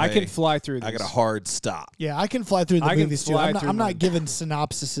I can fly through this. I got a hard stop. Yeah, I can fly through the I can movies too. fly I'm through not mine. giving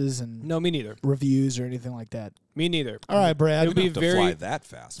synopsises and No, me neither. reviews or anything like that. Me neither. All right, Brad. It'll be You don't have to very fly that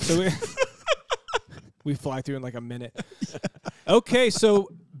fast. So we fly through in like a minute. Okay, so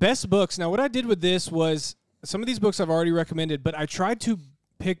best books. Now, what I did with this was some of these books I've already recommended, but I tried to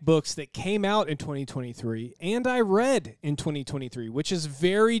pick books that came out in 2023 and I read in 2023, which is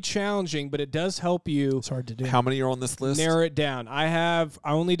very challenging, but it does help you It's hard to do. How many are on this list? narrow it down. I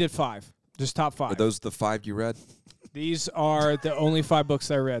only did 5, just top 5. Are those the 5 you read? These are the only 5 books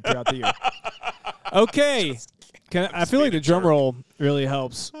I read throughout the year. Okay. I feel like the drum roll really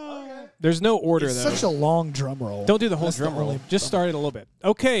helps. There's no order, It's though. such a long drum roll. Don't do the whole That's the drum roll. only Just start it a little bit.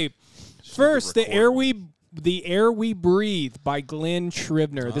 Okay. need to First, The record Air We Breathe by Glenn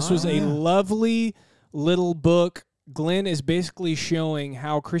Scrivener. This was a lovely little book. Glenn is basically showing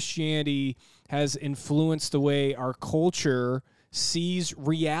how Christianity has influenced the way our culture sees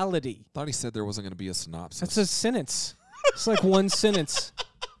reality. Thought he said there wasn't going to be a synopsis. That's a sentence. It's like one sentence.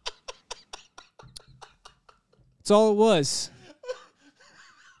 That's all it was.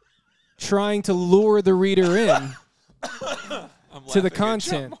 Trying to lure the reader in I'm to the laughing at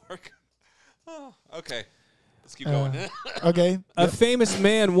content. Mark. Oh, okay. Let's keep going. Okay. A famous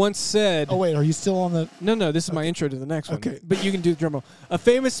man once said, Oh, wait. Are you still on the... No, this is my intro to the next one. Okay. But you can do the drum roll. A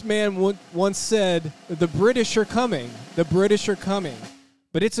famous man once said, the British are coming. The British are coming.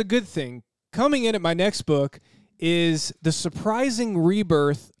 But it's a good thing. Coming in at my next book is The Surprising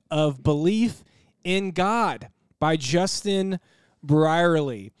Rebirth of Belief in God by Justin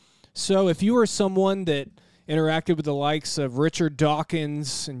Brierley. So if you are someone that interacted with the likes of Richard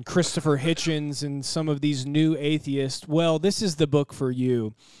Dawkins and Christopher Hitchens and some of these new atheists, well, this is the book for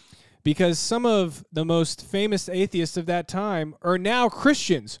you. Because some of the most famous atheists of that time are now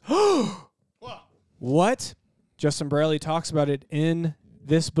Christians. What? Justin Brierley talks about it in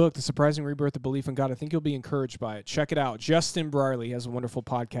this book, The Surprising Rebirth of Belief in God. I think you'll be encouraged by it. Check it out. Justin Brierley has a wonderful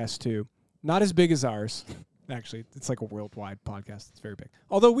podcast, too. Not as big as ours. Actually, it's like a worldwide podcast. It's very big.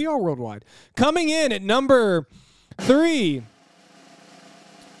 Although we are worldwide. Coming in at number 3,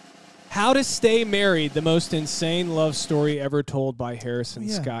 How to Stay Married, the most insane love story ever told by Harrison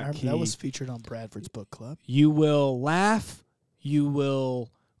Scott Key. That was featured on Bradford's Book Club. You will laugh. You will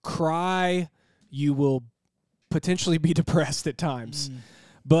cry. You will potentially be depressed at times.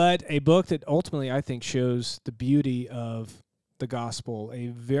 But a book that ultimately, I think, shows the beauty of the gospel, a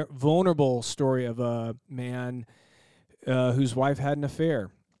vulnerable story of a man whose wife had an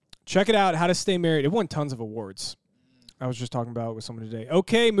affair. Check it out, How to Stay Married. It won tons of awards. I was just talking about it with someone today.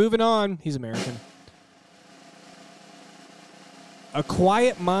 Okay, moving on. He's American. A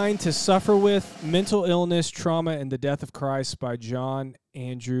Quiet Mind to Suffer With, Mental Illness, Trauma, and the Death of Christ by John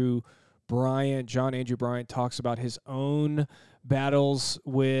Andrew Bryant. John Andrew Bryant talks about his own battles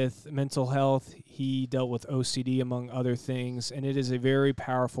with mental health. He dealt with OCD, among other things, and it is a very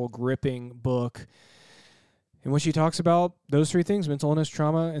powerful, gripping book in which he talks about those 3 things, mental illness,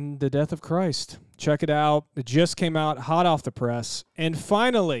 trauma, and the death of Christ. Check it out. It just came out, hot off the press. And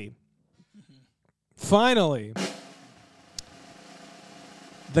finally,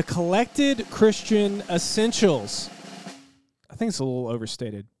 The Collected Christian Essentials. I think it's a little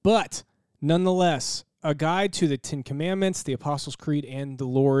overstated, but nonetheless, a guide to the 10 Commandments, the Apostles' Creed, and the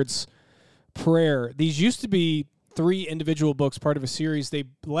Lord's Prayer. These used to be 3 individual books, part of a series.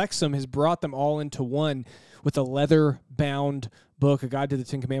 Lexham has brought them all into one with a leather-bound book, A Guide to the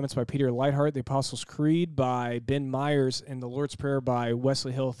 10 Commandments by Peter Leithart, the Apostles' Creed by Ben Myers, and the Lord's Prayer by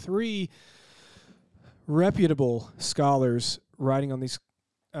Wesley Hill. 3 reputable scholars writing on these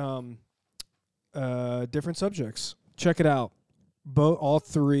different subjects. Check it out. All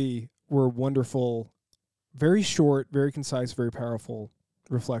 3 were wonderful, very short, very concise, very powerful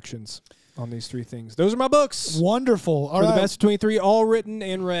reflections on these 3 things. Those are my books. Wonderful. All For right. the best of 23, all written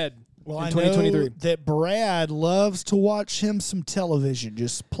and read Well, in I 2023. know that Brad loves to watch him some television.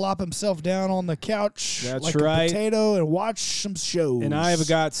 Just plop himself down on the couch That's like right. a potato and watch some shows. And I have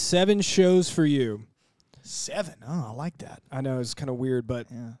got 7 shows for you. 7. Oh, I like that. I know it's kind of weird, but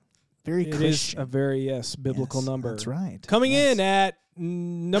Yeah. Very it is Christian. a very, biblical Yes, number. That's right. Coming Yes. in at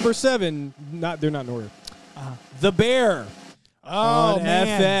number 7, they're not in order. The Bear Oh, on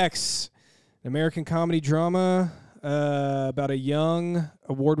man. FX. An American comedy drama about a young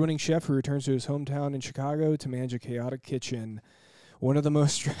award-winning chef who returns to his hometown in Chicago to manage a chaotic kitchen. One of the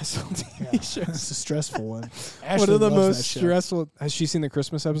most stressful TV shows. It's a stressful one. One Ashley of the loves most that show. stressful. Has she seen the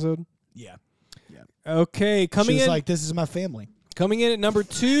Christmas episode? Yeah. Okay, She coming was in. like, this is my family. Coming in at number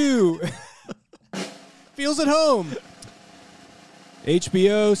 2. Feels at home.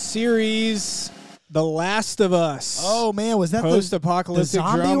 HBO series The Last of Us. Oh, man. Was that Post-apocalyptic the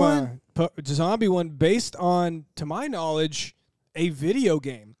zombie drama. one? Zombie one based on, to my knowledge, a video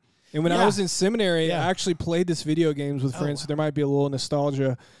game. And when I Yeah. was in seminary, Yeah. I actually played this video games with friends, wow. so there might be a little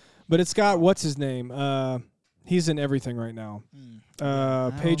nostalgia. But it's got, what's his name? He's in everything right now.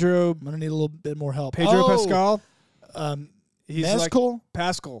 Pedro I'm going to need a little bit more help. Pascal. He's Mescal? like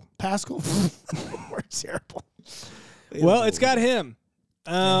Pascal. Pascal? We're terrible. Well, it's got him.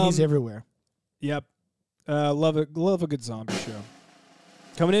 He's everywhere. Yep. Love a good zombie show.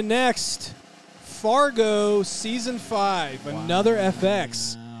 Coming in next, Fargo Season 5, another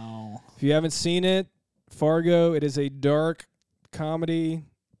FX. Wow. If you haven't seen it, Fargo, it is a dark comedy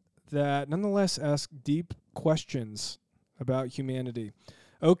that nonetheless asks deep questions about humanity.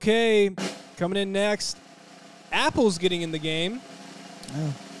 Okay, coming in next, Apple's getting in the game.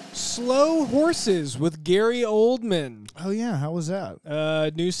 Oh. Slow Horses with Gary Oldman. Oh, yeah. How was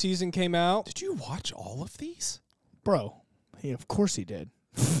that? New season came out. Did you watch all of these? Bro. Of course he did.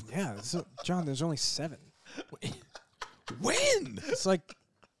 Yeah, John, there's only 7. When? It's like,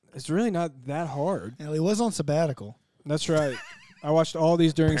 it's really not that hard. He was on sabbatical. That's right. I watched all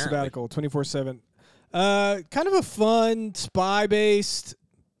these during Apparently. sabbatical, 24/7. Kind of a fun spy-based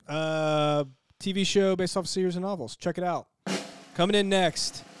TV show based off a series of novels. Check it out. Coming in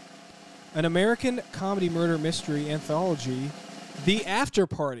next, an American comedy murder mystery anthology, The After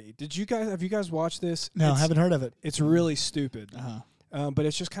Party. Have you guys watched this? No, I haven't heard of it. It's really stupid. Uh-huh. But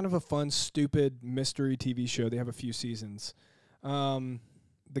it's just kind of a fun, stupid mystery TV show. They have a few seasons.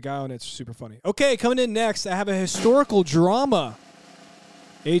 The guy on it's super funny. Okay, coming in next, I have a historical drama.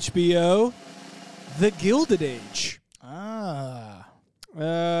 HBO, The Gilded Age. Ah.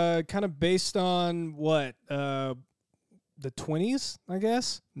 Kind of based on what? The 20s, I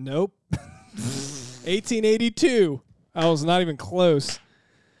guess? Nope. 1882. I was not even close.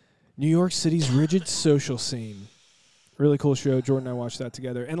 New York City's rigid social scene. Really cool show. Jordan and I watched that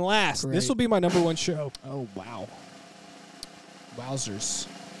together. And last, Great. this will be my number 1 show. Oh, wow. Wowzers.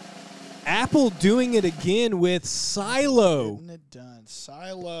 Apple doing it again with Silo, Getting it done.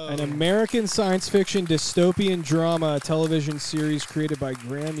 Silo. an American science fiction dystopian drama television series created by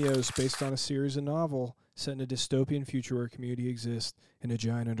Graham Yost based on a series of novel set in a dystopian future where community exists in a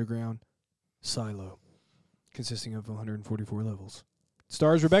giant underground silo consisting of 144 levels. It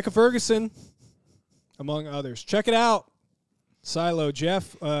stars Rebecca Ferguson, among others. Check it out. Silo.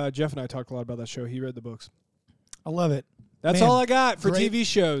 Jeff and I talked a lot about that show. He read the books. I love it. That's Man, all I got for great- TV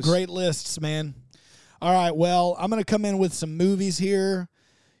shows. Great lists, man. All right, well, I'm going to come in with some movies here.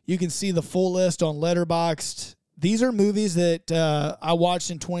 You can see the full list on Letterboxd. These are movies that I watched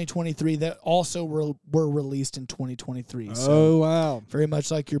in 2023 that also were released in 2023. So Oh, wow. very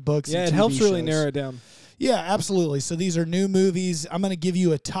much like your books. Yeah, and it TV helps really shows. narrow it down. Yeah, absolutely. So these are new movies. I'm going to give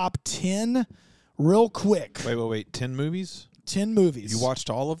you a top 10 real quick. Wait. 10 movies? 10 movies. You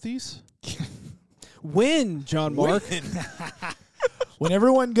watched all of these? When, John Mark? When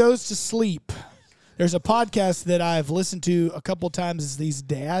everyone goes to sleep, there's a podcast that I've listened to a couple times. It's these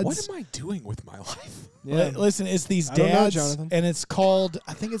dads. What am I doing with my life? Listen, it's these I don't know, dads, Jonathan. and it's called.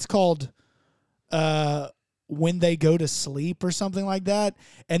 I think it's called When They Go to Sleep or something like that.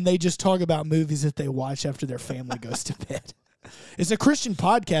 And they just talk about movies that they watch after their family goes to bed. It's a Christian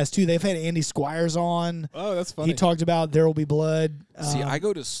podcast too. They've had Andy Squires on. Oh, that's funny. He talked about There Will Be Blood. See, I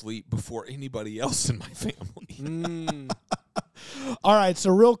go to sleep before anybody else in my family. All right, so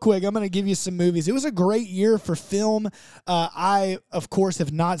real quick, I'm going to give you some movies. It was a great year for film. I, of course,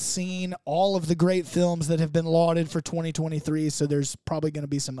 have not seen all of the great films that have been lauded for 2023, so there's probably going to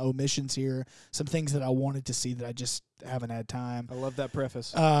be some omissions here, some things that I wanted to see that I just haven't had time. I love that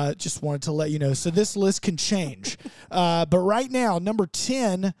preface. Just wanted to let you know. So this list can change. But right now, number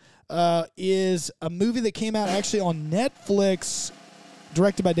 10 is a movie that came out actually on Netflix,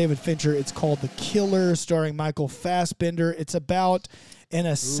 directed by David Fincher. It's called The Killer, starring Michael Fassbender. It's about an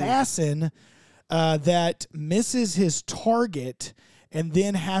assassin that misses his target and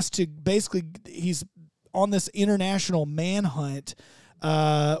then has to basically, he's on this international manhunt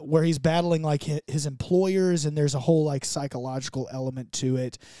where he's battling like his employers, and there's a whole like psychological element to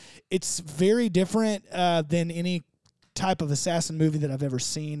it. It's very different than any type of assassin movie that I've ever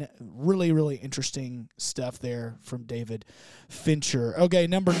seen. Really, really interesting stuff there from David Fincher. Okay,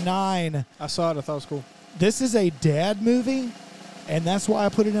 number 9. I saw it. I thought it was cool. This is a dad movie, and that's why I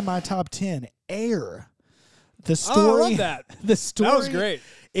put it in my top 10. Air. The story. Oh, I love that. The story. That was great.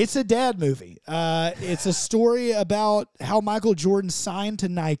 It's a dad movie. It's a story about how Michael Jordan signed to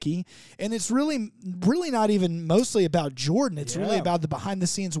Nike, and it's really not even mostly about Jordan. It's really about the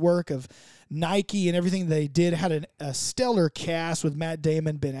behind-the-scenes work of Nike and everything they did. Had a stellar cast with Matt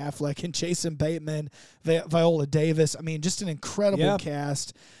Damon, Ben Affleck, and Jason Bateman, Viola Davis. I mean, just an incredible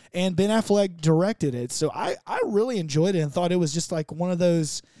cast. And Ben Affleck directed it. So I really enjoyed it and thought it was just like one of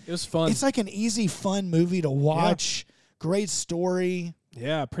those. It was fun. It's like an easy, fun movie to watch. Yeah. Great story.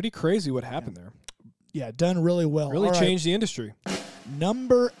 Yeah, pretty crazy what happened there. Yeah, done really well. Really All changed the industry.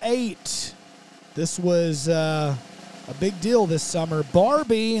 Number 8. This was a big deal this summer.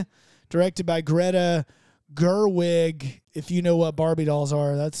 Barbie, directed by Greta Gerwig. If you know what Barbie dolls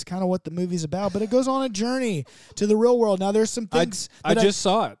are, that's kind of what the movie's about. But it goes on a journey to the real world. Now, there's some things. I just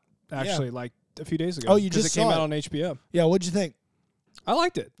saw it, actually, like a few days ago. Oh, you just it came saw out it. on HBO. Yeah, what'd you think? I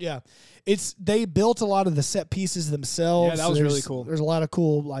liked it. Yeah. They built a lot of the set pieces themselves. Yeah, that was really cool. There's a lot of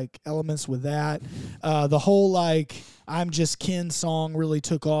cool like elements with that. The whole like I'm Just Ken song really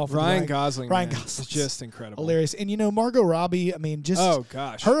took off. Ryan Gosling is is just incredible. Hilarious. And Margot Robbie, I mean, just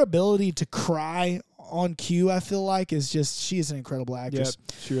her ability to cry on cue, I feel like, is just, she is an incredible actress.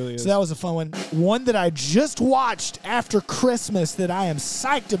 Yep, she really is. So that was a fun one. One that I just watched after Christmas that I am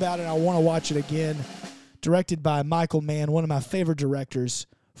psyched about and I want to watch it again. Directed by Michael Mann, one of my favorite directors,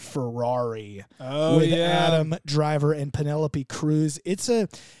 Ferrari. Oh, with yeah. Adam Driver and Penelope Cruz. It's a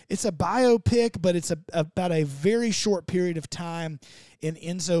biopic, but it's about a very short period of time in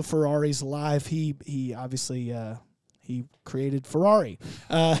Enzo Ferrari's life. He obviously he created Ferrari.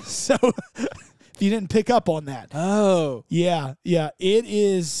 So if you didn't pick up on that. Oh. Yeah.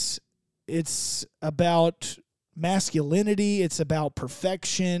 It's about masculinity. It's about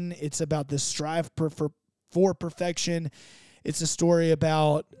perfection. It's about the strive for perfection. It's a story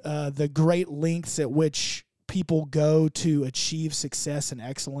about the great lengths at which people go to achieve success and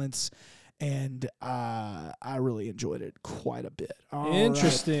excellence, and I really enjoyed it quite a bit.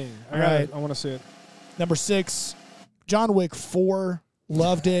 Interesting. All right. I want to see it. Number 6, John Wick 4.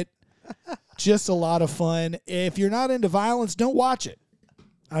 Loved it. Just a lot of fun. If you're not into violence, don't watch it.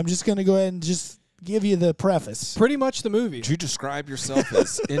 I'm just going to go ahead and just give you the preface. Pretty much the movie. Did you describe yourself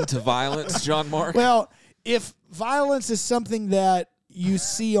as into violence, John Mark? Well, if violence is something that you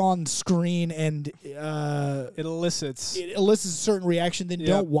see on screen and it elicits a certain reaction, then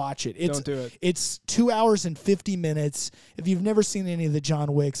don't watch it. Don't do it. It's 2 hours and 50 minutes. If you've never seen any of the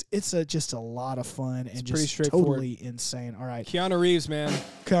John Wicks, it's just a lot of fun and pretty just straightforward. Totally insane. All right. Keanu Reeves, man.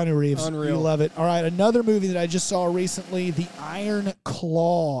 Keanu Reeves. Unreal. We love it. All right. Another movie that I just saw recently, The Iron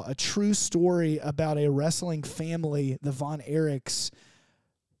Claw, a true story about a wrestling family, the Von Erichs.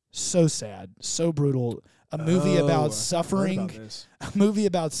 So sad. So brutal. A movie about suffering. A movie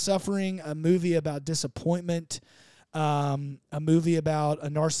about suffering. A movie about disappointment. A movie about a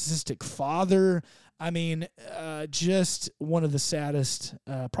narcissistic father. I mean, just one of the saddest,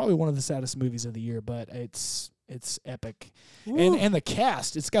 probably one of the saddest movies of the year, but it's epic. And the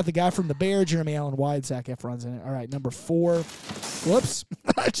cast, it's got the guy from The Bear, Jeremy Allen White, Zac Efron's in it. All right, number 4. Whoops,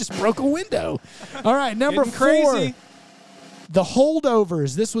 I just broke a window. All right, number 4. Crazy. The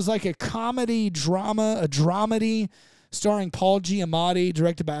Holdovers. This was like a comedy drama, a dramedy starring Paul Giamatti,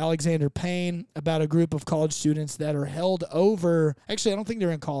 directed by Alexander Payne, about a group of college students that are held over. Actually, I don't think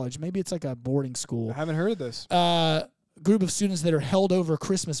they're in college. Maybe it's like a boarding school. I haven't heard of this. Group of students that are held over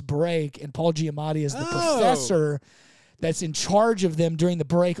Christmas break, and Paul Giamatti is the professor that's in charge of them during the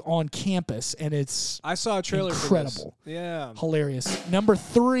break on campus, and it's I saw a trailer incredible. For this. Yeah. Hilarious. Number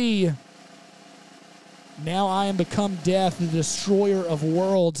 3, Now I Am Become Death, the Destroyer of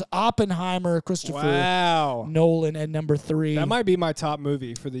Worlds, Oppenheimer, Christopher Nolan at number 3. That might be my top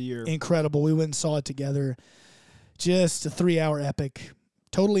movie for the year. Incredible. We went and saw it together. Just a 3-hour epic.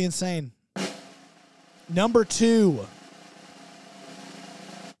 Totally insane. Number 2,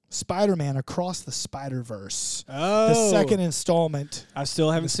 Spider-Man Across the Spider-Verse. Oh. The second installment. I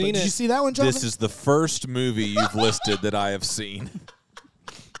still haven't seen it. Did you see that one, Jonathan? This is the first movie you've listed that I have seen.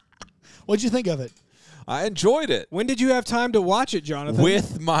 What'd you think of it? I enjoyed it. When did you have time to watch it, Jonathan?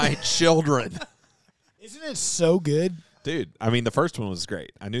 With my children. Isn't it so good? Dude, I mean, the first one was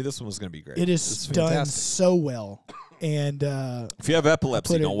great. I knew this one was going to be great. It is It's done fantastic. so well. And if you have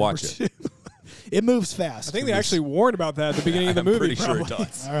epilepsy, don't watch it. It moves fast. I think they actually warned about that at the beginning of the I'm movie. pretty sure probably. it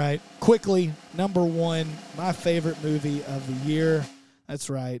does. All right. Quickly, number 1, my favorite movie of the year. That's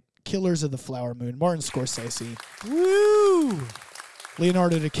right. Killers of the Flower Moon. Martin Scorsese. Woo!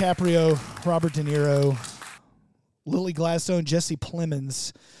 Leonardo DiCaprio, Robert De Niro, Lily Gladstone, Jesse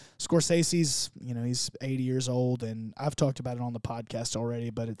Plemons. Scorsese's, he's 80 years old, and I've talked about it on the podcast already,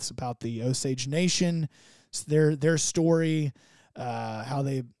 but it's about the Osage Nation. It's their story, how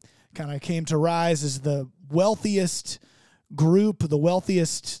they kind of came to rise as the wealthiest group, the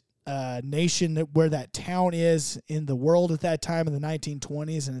wealthiest nation where that town is in the world at that time in the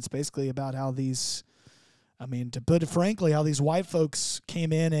 1920s, and it's basically about how to put it frankly, how these white folks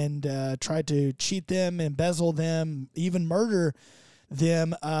came in and tried to cheat them, embezzle them, even murder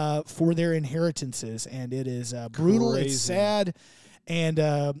them for their inheritances. And it is brutal. Crazy. It's sad, and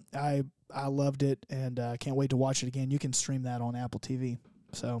I loved it, and can't wait to watch it again. You can stream that on Apple TV.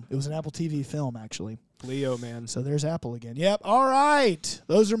 So it was an Apple TV film, actually. Leo, man. So there's Apple again. Yep. All right.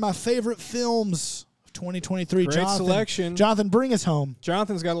 Those are my favorite films of 2023. Great Jonathan, selection. Jonathan, bring us home.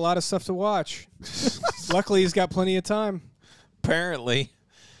 Jonathan's got a lot of stuff to watch. Luckily, he's got plenty of time. Apparently.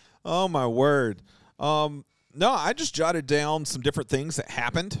 Oh, my word. No, I just jotted down some different things that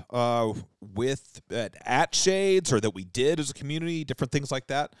happened at Shades, or that we did as a community, different things like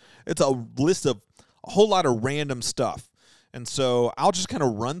that. It's a list of a whole lot of random stuff. And so I'll just kind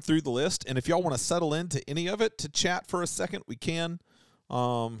of run through the list, and if y'all want to settle into any of it to chat for a second, we can.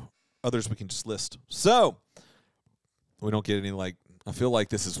 Others we can just list. So we don't get any, I feel like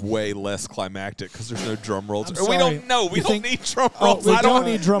this is way less climactic because there's no drum rolls. I'm We sorry. don't know. We You don't think- need drum Oh, rolls. we I don't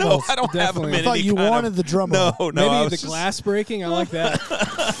need drum rolls. No, I don't have them Definitely. in I thought any you kind wanted of, the drum No, roll. no. I Maybe was the just- glass breaking. I like that.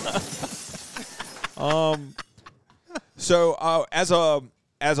 So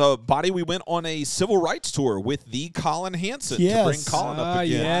as a body, we went on a civil rights tour with the Colin Hansen to bring Yes. Colin up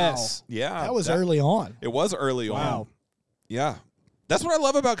again. Yes. Yeah, That was early on. It was early on. Wow. Yeah, that's what I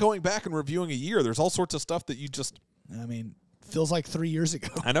love about going back and reviewing a year. There's all sorts of stuff that you just Feels like 3 years ago.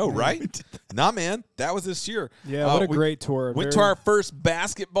 I know, right? Nah, man, that was this year. Yeah, what a we great tour. Went to our first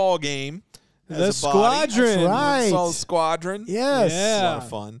basketball game. The as a body. Squadron. That's right. Saw the Squadron. Yes. It was a lot of Yeah.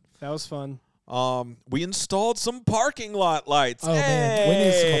 fun. That was fun. We installed some parking lot lights. Oh, man. We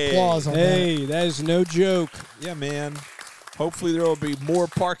need some applause on that. Hey, that is no joke. Yeah, man. Hopefully there will be more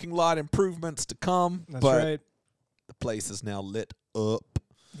parking lot improvements to come. That's but right. the place is now lit up.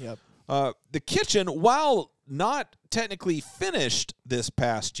 Yep. The kitchen, while not technically finished this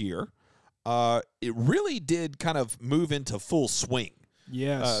past year, it really did kind of move into full swing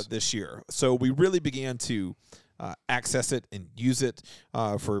Yes. this year. So we really began to access it and use it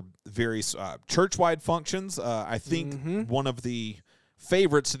for various church-wide functions. I think one of the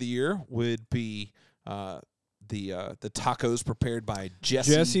favorites of the year would be the tacos prepared by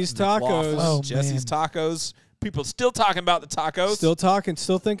Jesse's McLaughlin. Tacos. Oh, Jesse's man. Tacos. People still talking about the tacos. Still talking,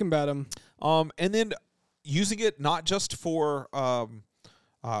 still thinking about him. And then using it not just for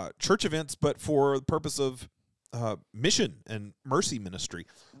church events, but for the purpose of mission and mercy ministry.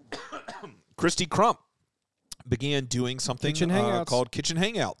 Christy Crump began doing something Kitchen Hangouts. called Kitchen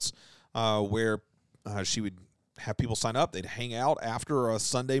Hangouts, where she would have people sign up. They'd hang out after a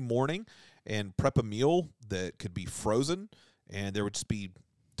Sunday morning and prep a meal that could be frozen, and there would just be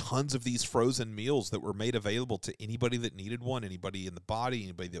tons of these frozen meals that were made available to anybody that needed one, anybody in the body,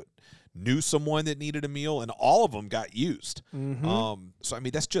 anybody that knew someone that needed a meal, and all of them got used. So, I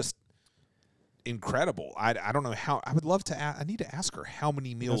mean, that's just incredible. I don't know how. I would love to. I need to ask her how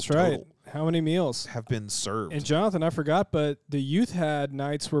many meals That's right. total How many meals? have been served. And Jonathan, I forgot, but the youth had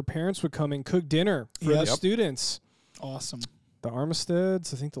nights where parents would come and cook dinner for Yep. the students. Awesome. The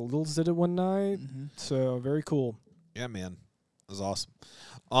Armisteds, I think the Littles did it one night. So very cool. Yeah, man. It was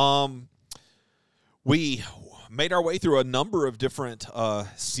awesome. We made our way through a number of different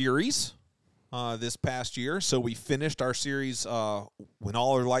series this past year. So we finished our series When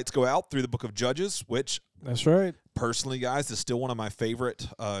All Our Lights Go Out through the book of Judges, which That's right. personally, guys, is still one of my favorite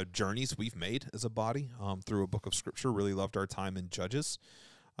journeys we've made as a body through a book of Scripture. Really loved our time in Judges.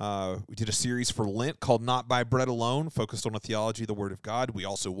 We did a series for Lent called Not by Bread Alone, focused on a theology of the Word of God. We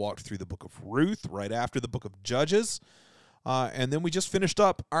also walked through the book of Ruth right after the book of Judges. And then we just finished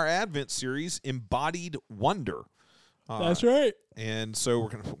up our Advent series, Embodied Wonder. That's right. And so we're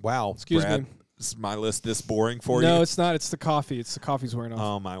going to, wow. Excuse Brad, me. Is my list this boring for you? No, it's not. It's the coffee. It's the coffee's wearing off.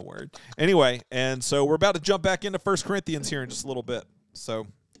 Oh, my word. Anyway, and so we're about to jump back into 1 Corinthians here in just a little bit. So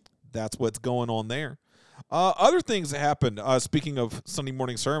that's what's going on there. Other things that happened, speaking of Sunday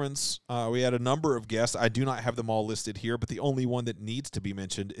morning sermons, we had a number of guests. I do not have them all listed here, but the only one that needs to be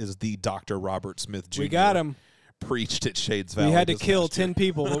mentioned is the Dr. Robert Smith Jr. We got him. Preached at Shades Valley. We had to this kill past year. 10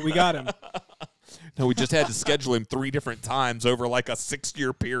 people, but we got him. No, we just had to schedule him 3 different times over like a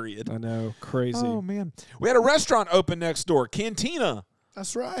 6-year period. I know. Crazy. Oh, man. We had a restaurant open next door, Cantina.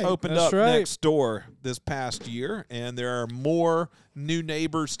 That's right. opened That's up right. next door this past year, and there are more new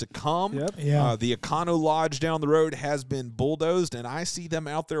neighbors to come. Yep. Yeah. The Econo Lodge down the road has been bulldozed, and I see them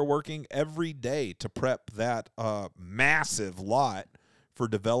out there working every day to prep that massive lot for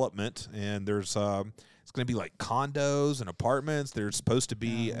development. And there's it's going to be like condos and apartments. There's supposed to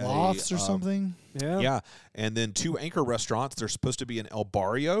be lofts or something. Yeah. Yeah, and then 2 anchor restaurants. There's supposed to be an El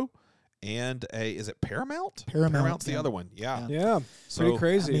Barrio and is it Paramount? Paramount's the yeah. other one. Yeah. Yeah. So, Pretty I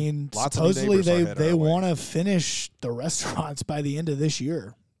crazy. mean, Lots of new supposedly neighbors are they headed our way. want to finish the restaurants by the end of this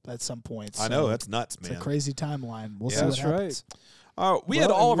year at some point. I So know, that's nuts, it's man. a crazy timeline. We'll Yeah. see what That's right. happens. We Well,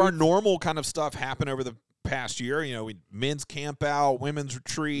 had all of and our normal kind of stuff happen over the past year. You know, men's camp out, women's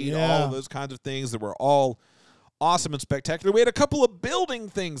retreat, all Yeah. of those kinds of things that were all awesome and spectacular. We had a couple of building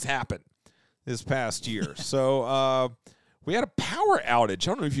things happen this past year. So we had a power outage. I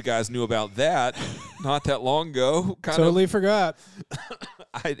don't know if you guys knew about that not that long ago. Totally forgot.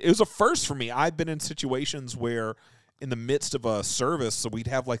 It was a first for me. I've been in situations where in the midst of a service, so we'd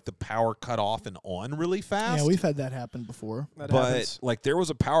have like the power cut off and on really fast. Yeah, we've had that happen before. That but happens. like there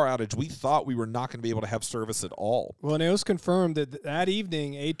was a power outage. We thought we were not going to be able to have service at all. Well, and it was confirmed that that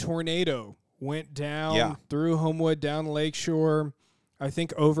evening a tornado went down Yeah. through Homewood, down Lakeshore, I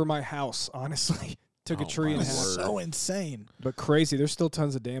think over my house, honestly. Took a Oh, tree in my half. word. So insane. But crazy. There's still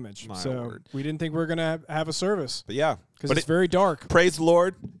tons of damage. My so word. we didn't think we were going to have a service But yeah, because but it's very dark. praise the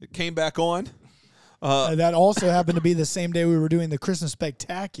Lord, it came back on. That also happened to be the same day we were doing the Christmas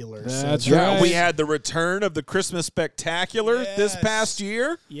Spectacular. That's so right. Yeah, we had the return of the Christmas Spectacular this Yes. past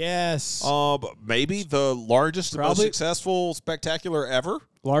year. Yes. But maybe the largest, and most Probably- successful spectacular ever.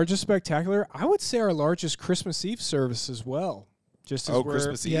 Largest spectacular. I would say our largest Christmas Eve service as well. Just as we're-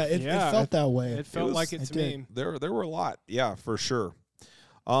 Christmas Eve. yeah, it felt that way. It felt was- like it it to did. me. There were a lot. Yeah, for sure.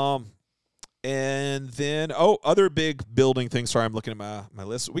 And then other big building things. Sorry, I'm looking at my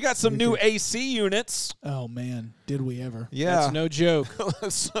list. We got some new AC units. Oh man, did we ever? Yeah, That's no joke.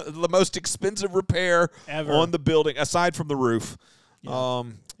 the most expensive repair Ever. on the building, aside from the roof. Yeah.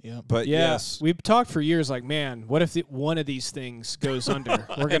 Yeah. But Yeah, yes, we've talked for years. Like, man, what if one of these things goes under?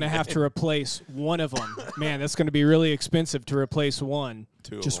 We're gonna have to replace one of them. Man, that's gonna be really expensive to replace one.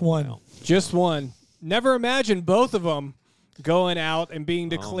 two of Just them one. now. Just one. Never imagined both of them going out and being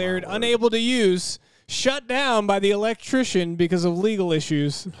declared word. unable to use, shut down by the electrician because of legal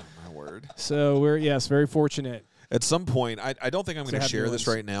issues. My word. So we're very fortunate. At some point, I don't think I'm going to have share new this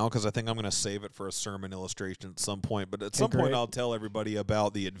ones. right now because I think I'm going to save it for a sermon illustration at some point. But at some point, great. I'll tell everybody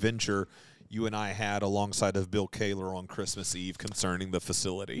about the adventure you and I had alongside of Bill Kaler on Christmas Eve concerning the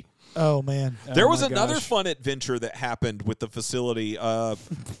facility. Oh man. There Oh, was my another gosh. fun adventure that happened with the facility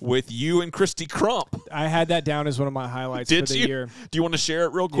with you and Christy Crump. I had that down as one of my highlights Did for the you? year. Do you want to share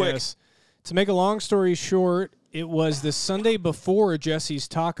it real quick? Yes. To make a long story short, it was the Sunday before Jesse's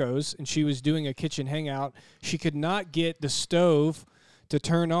Tacos, and she was doing a kitchen hangout. She could not get the stove to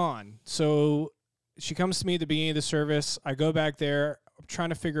turn on. So she comes to me at the beginning of the service. I go back there. I'm trying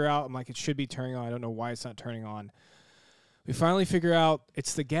to figure out. I'm like, it should be turning on. I don't know why it's not turning on. We finally figure out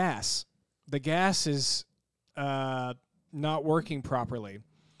it's the gas. The gas is not working properly.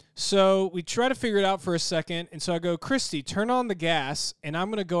 So we try to figure it out for a second, and so I go, Christy, turn on the gas, and I'm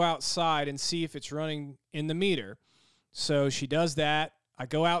going to go outside and see if it's running in the meter. So she does that. I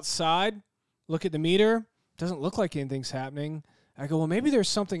go outside, look at the meter. Doesn't look like anything's happening. I go, well, maybe there's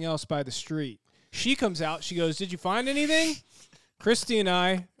something else by the street. She comes out. She goes, did you find anything? Christy and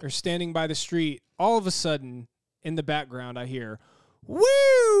I are standing by the street. All of a sudden, in the background, I hear, woo,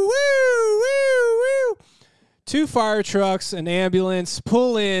 woo, woo, woo. 2 fire trucks, an ambulance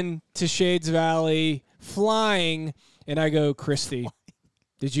pull in to Shades Valley, flying, and I go, Christy,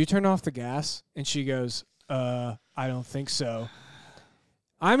 did you turn off the gas? And she goes, I don't think so.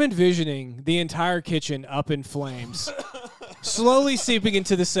 I'm envisioning the entire kitchen up in flames, slowly seeping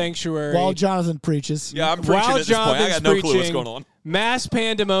into the sanctuary. While Jonathan preaches. Yeah, I'm preaching While at this point. I Jonathan's got no clue what's preaching, going on. Mass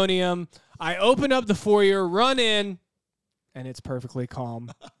pandemonium. I open up the foyer, run in, and it's perfectly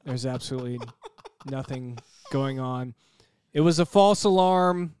calm. There's absolutely nothing going on. It was a false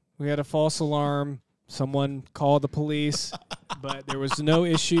alarm. We had a false alarm. Someone called the police, but there was no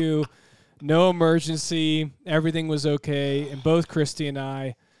issue, no emergency. Everything was okay. And both Christy and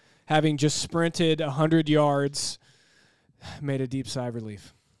I, having just sprinted 100 yards, made a deep sigh of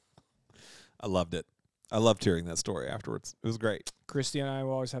relief. I loved it. I loved hearing that story afterwards. It was great. Christy and I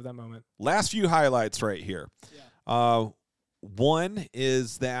will always have that moment. Last few highlights right here. One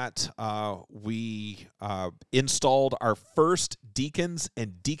is that we installed our first deacons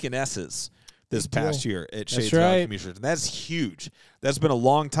and deaconesses this past year at Shades Valley right. Community Church. And that's huge. That's been a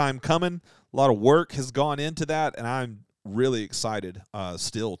long time coming. A lot of work has gone into that, and I'm really excited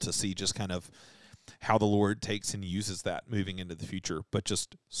still to see just kind of how the Lord takes and uses that moving into the future, but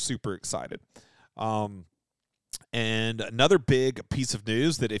just super excited. And another big piece of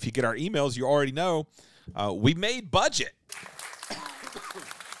news that if you get our emails, you already know, we made budget.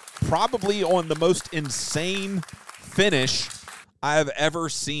 Probably on the most insane finish I have ever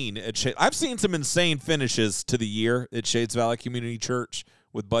seen at Shades. I've seen some insane finishes to the year at Shades Valley Community Church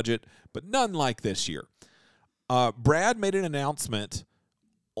with budget, but none like this year. Brad made an announcement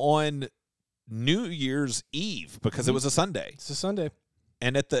on New Year's Eve because it was a Sunday. It's a Sunday.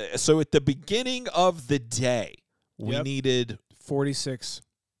 And at the beginning of the day, we needed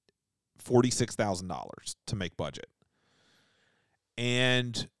 $46,000 to make budget.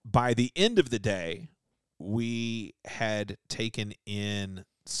 And by the end of the day, we had taken in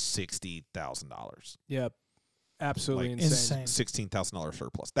 $60,000. Yep. Absolutely Like, insane. $16,000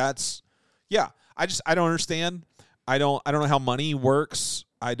 surplus. That's I don't understand. I don't know how money works.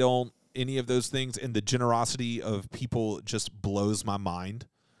 I don't any of those things, and the generosity of people just blows my mind.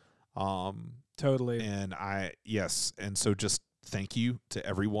 Totally. And so just thank you to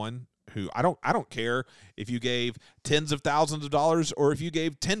everyone who I don't care if you gave tens of thousands of dollars or if you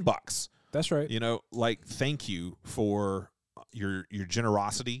gave $10. That's right. Thank you for your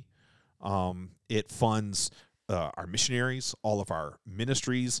generosity. It funds our missionaries, all of our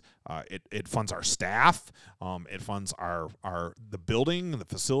ministries. It funds our staff. It funds the building, the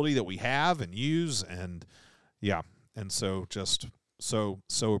facility that we have and use, and so just so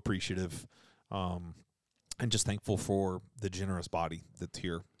appreciative, and just thankful for the generous body that's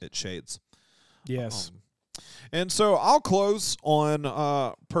here at Shades. Yes. And so I'll close on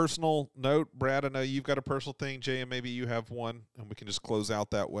a personal note. Brad, I know you've got a personal thing. Jay, and maybe you have one, and we can just close out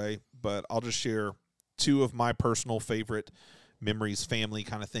that way. But I'll just share two of my personal favorite memories, family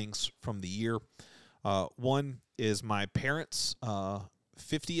kind of things from the year. One is my parents'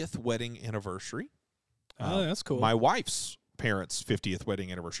 50th wedding anniversary. Oh, that's cool. My wife's parents' 50th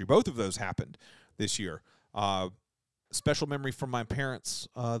wedding anniversary. Both of those happened this year. Special memory from my parents,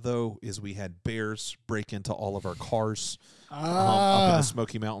 though, is we had bears break into all of our cars up in the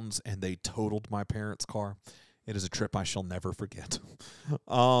Smoky Mountains, and they totaled my parents' car. It is a trip I shall never forget.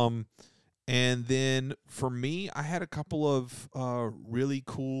 And then for me, I had a couple of really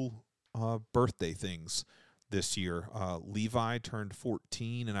cool birthday things this year. Levi turned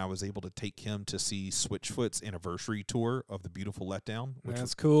 14, and I was able to take him to see Switchfoot's anniversary tour of The Beautiful Letdown.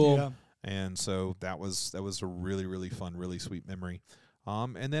 That's cool. Yeah. And so that was a really, really fun, really sweet memory.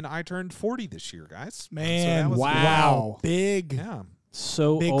 And then I turned 40 this year, guys. Man, so that was wow. Big. Yeah.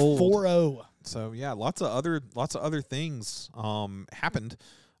 So Big old. 4-0. So yeah, lots of other things happened.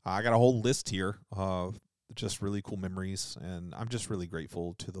 I got a whole list here of just really cool memories, and I'm just really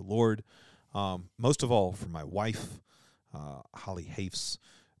grateful to the Lord. Most of all for my wife, Holly Hafes.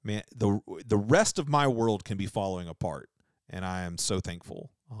 Man, the rest of my world can be falling apart, and I am so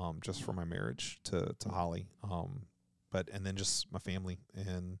thankful just for my marriage to Holly. And then just my family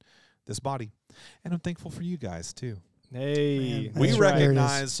and this body, and I'm thankful for you guys too. Hey, Man, We that's right.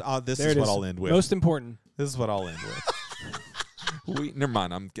 recognize this There is it what is. I'll end with. Most important. This is what I'll end with. Never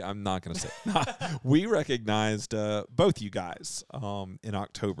mind. I'm not going to say it. We recognized both you guys in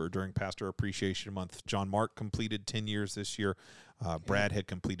October during Pastor Appreciation Month. John Mark completed 10 years this year. Brad had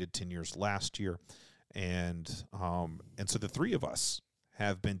completed 10 years last year, and so the three of us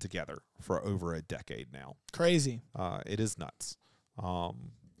have been together for over a decade now. Crazy. It is nuts,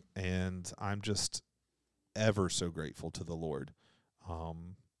 and I'm just ever so grateful to the Lord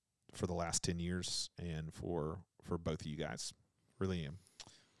for the last 10 years and for both of you guys. Really am.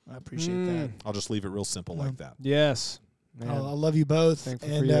 I appreciate that. I'll just leave it real simple like that. Yes. Man. I love you both. Thankful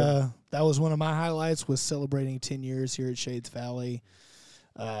for And you. that was one of my highlights, was celebrating 10 years here at Shades Valley.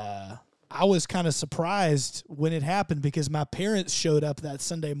 I was kind of surprised when it happened because my parents showed up that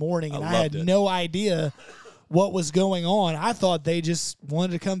Sunday morning, and I had no idea what was going on. I thought they just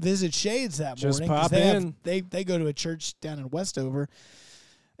wanted to come visit Shades that Just morning. 'Cause pop they have- in. They go to a church down in Westover,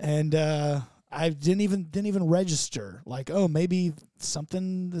 and I didn't even register. Like, oh, maybe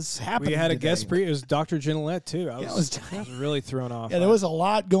something is happening. We had a today. guest it was Dr. Genelette too. I Yeah, was really thrown off. Yeah, there was a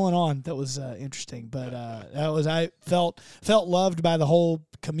lot going on that was interesting, but I felt loved by the whole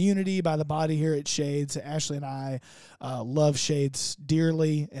community, by the body here at Shades. Ashley and I love Shades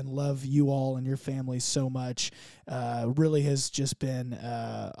dearly and love you all and your family so much. Really has just been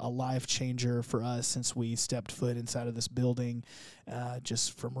a life changer for us since we stepped foot inside of this building,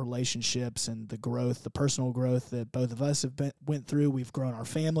 just from relationships and the growth, the personal growth that both of us have went through. We've grown our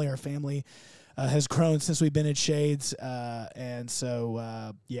family. Our family has grown since we've been at Shades, and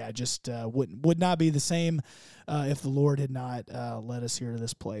so just would not be the same if the Lord had not led us here to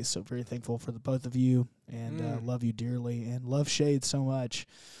this place. So very thankful for the both of you, and love you dearly, and love Shades so much.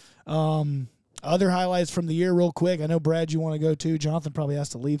 Other highlights from the year, real quick. I know Brad, you want to go too. Jonathan probably has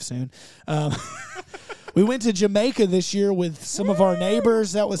to leave soon. We went to Jamaica this year with some of our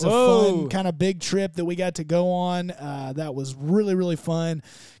neighbors. That was a fun kind of big trip that we got to go on. That was really, really fun.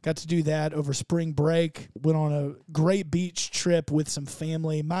 Got to do that over spring break. Went on a great beach trip with some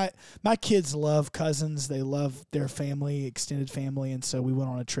family. My kids love cousins. They love their family, extended family, and so we went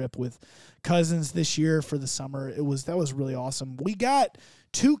on a trip with cousins this year for the summer. That was really awesome. We got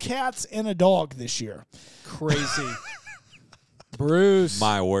 2 cats and a dog this year. Crazy. Bruce.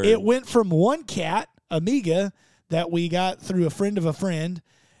 My word. It went from 1 cat, Amiga, that we got through a friend of a friend,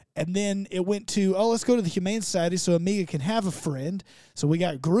 and then it went to, let's go to the Humane Society so Amiga can have a friend. So we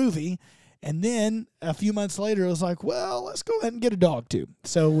got Groovy, and then a few months later it was like, well, let's go ahead and get a dog too.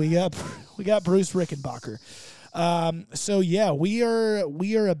 So we got Bruce Rickenbacker. We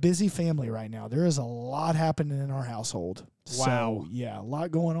are a busy family right now. There is a lot happening in our household. Wow. So, a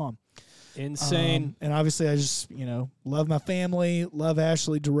lot going on. Insane. And obviously I just, love my family, love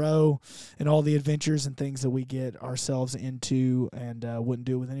Ashley DeRoe and all the adventures and things that we get ourselves into, and wouldn't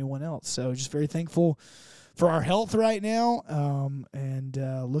do it with anyone else. So just very thankful for our health right now, and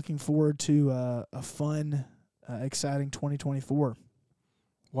looking forward to a fun, exciting 2024.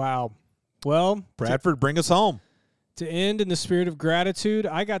 Wow. Well, Bradford, bring us home. To end in the spirit of gratitude,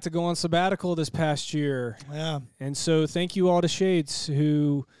 I got to go on sabbatical this past year. Yeah. And so thank you all to Shades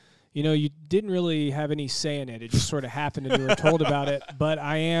who, you didn't really have any say in it. It just sort of happened and you were told about it. But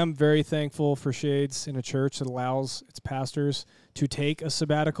I am very thankful for Shades in a church that allows its pastors to take a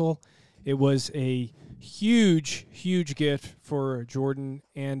sabbatical. It was a huge, huge gift for Jordan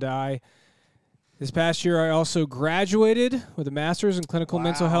and I. This past year, I also graduated with a master's in clinical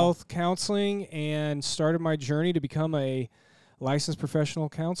mental health counseling and started my journey to become a licensed professional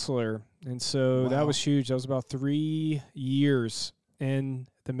counselor. And so that was huge. That was about 3 years in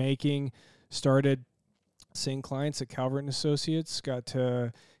the making. Started seeing clients at Calvert & Associates. Got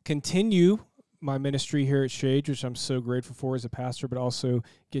to continue my ministry here at Shades, which I'm so grateful for as a pastor, but also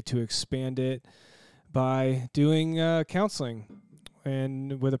get to expand it by doing counseling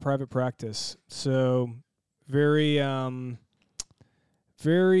and with a private practice. So very,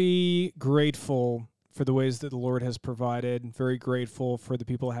 very grateful for the ways that the Lord has provided. Very grateful for the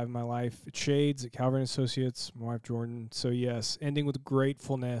people I have in my life at Shades, at Calvert & Associates, my wife Jordan. So yes, ending with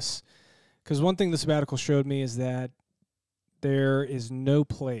gratefulness. Because one thing the sabbatical showed me is that there is no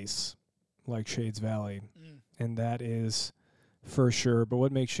place like Shades Valley. And that is for sure. But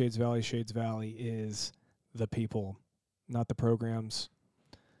what makes Shades Valley is the people. Not the programs,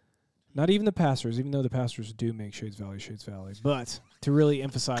 not even the pastors, even though the pastors do make Shades Valley. But to really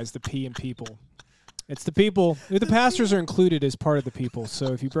emphasize the P in people, it's the people. The pastors are included as part of the people.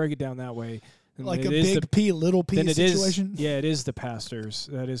 So if you break it down that way, like a big P, little P situation? It is the pastors.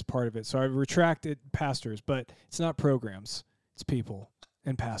 That is part of it. So I retracted pastors, but it's not programs. It's people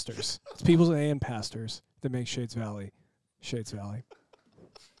and pastors. It's people and pastors that make Shades Valley.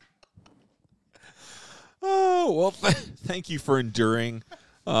 Oh, well, thank you for enduring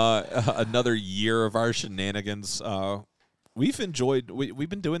another year of our shenanigans. We've been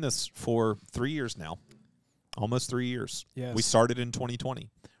doing this for 3 years now, almost 3 years. Yes. We started in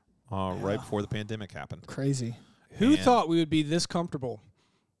 2020, right before the pandemic happened. Crazy. Who thought we would be this comfortable?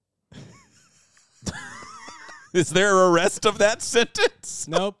 Is there a rest of that sentence?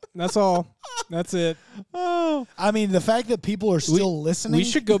 Nope, that's all. That's it. Oh, I mean, the fact that people are still listening. We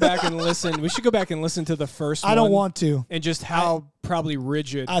should go back and listen. We should go back and listen to the first one. I don't want to. And just how probably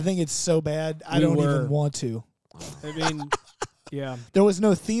rigid. I think it's so bad. I don't even want to. I mean, yeah. There was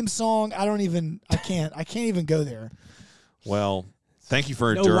no theme song. I can't even go there. well, thank you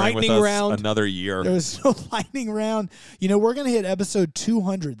for No enduring with lightning us round. another year. There was no lightning round. We're going to hit episode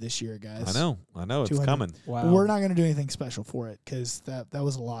 200 this year, guys. I know. It's 200. coming. Wow. We're not going to do anything special for it because that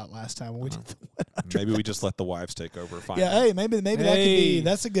was a lot last time when we did the 100. Maybe we just let the wives take over. Finally. Yeah, hey, maybe that could be.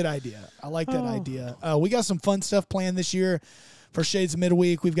 That's a good idea. I like that idea. We got some fun stuff planned this year for Shades of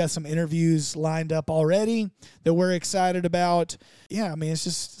Midweek. We've got some interviews lined up already that we're excited about. Yeah, I mean,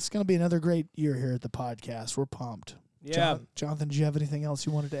 it's going to be another great year here at the podcast. We're pumped. Yeah. Jonathan, did you have anything else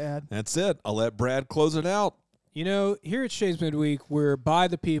you wanted to add? That's it. I'll let Brad close it out. Here at Shades Midweek, we're by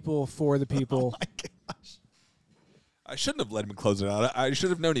the people, for the people. Oh my gosh. I shouldn't have let him close it out. I should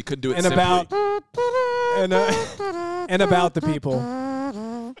have known he couldn't do it and simply. and about the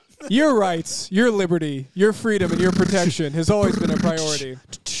people. Your rights, your liberty, your freedom, and your protection has always been a priority.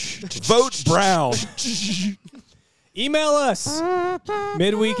 Vote Brown. Email us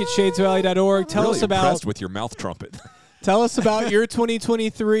midweek@shadesvalley.org. Tell Really us about impressed with your mouth trumpet. Tell us about your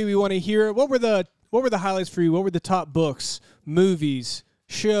 2023. We want to hear it. What were the highlights for you? What were the top books, movies,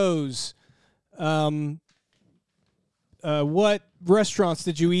 shows? What restaurants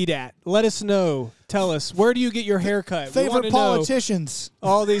did you eat at? Let us know. Tell us. Where do you get your haircut? We wanna Favorite know politicians.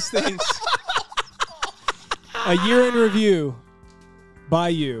 all these things. A year in review by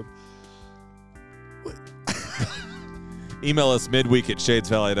you. Email us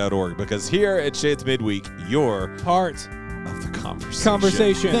midweek@shadesvalley.org because here at Shades Midweek, you're Part of the conversation.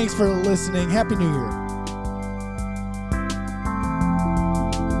 conversation. Thanks for listening. Happy New Year.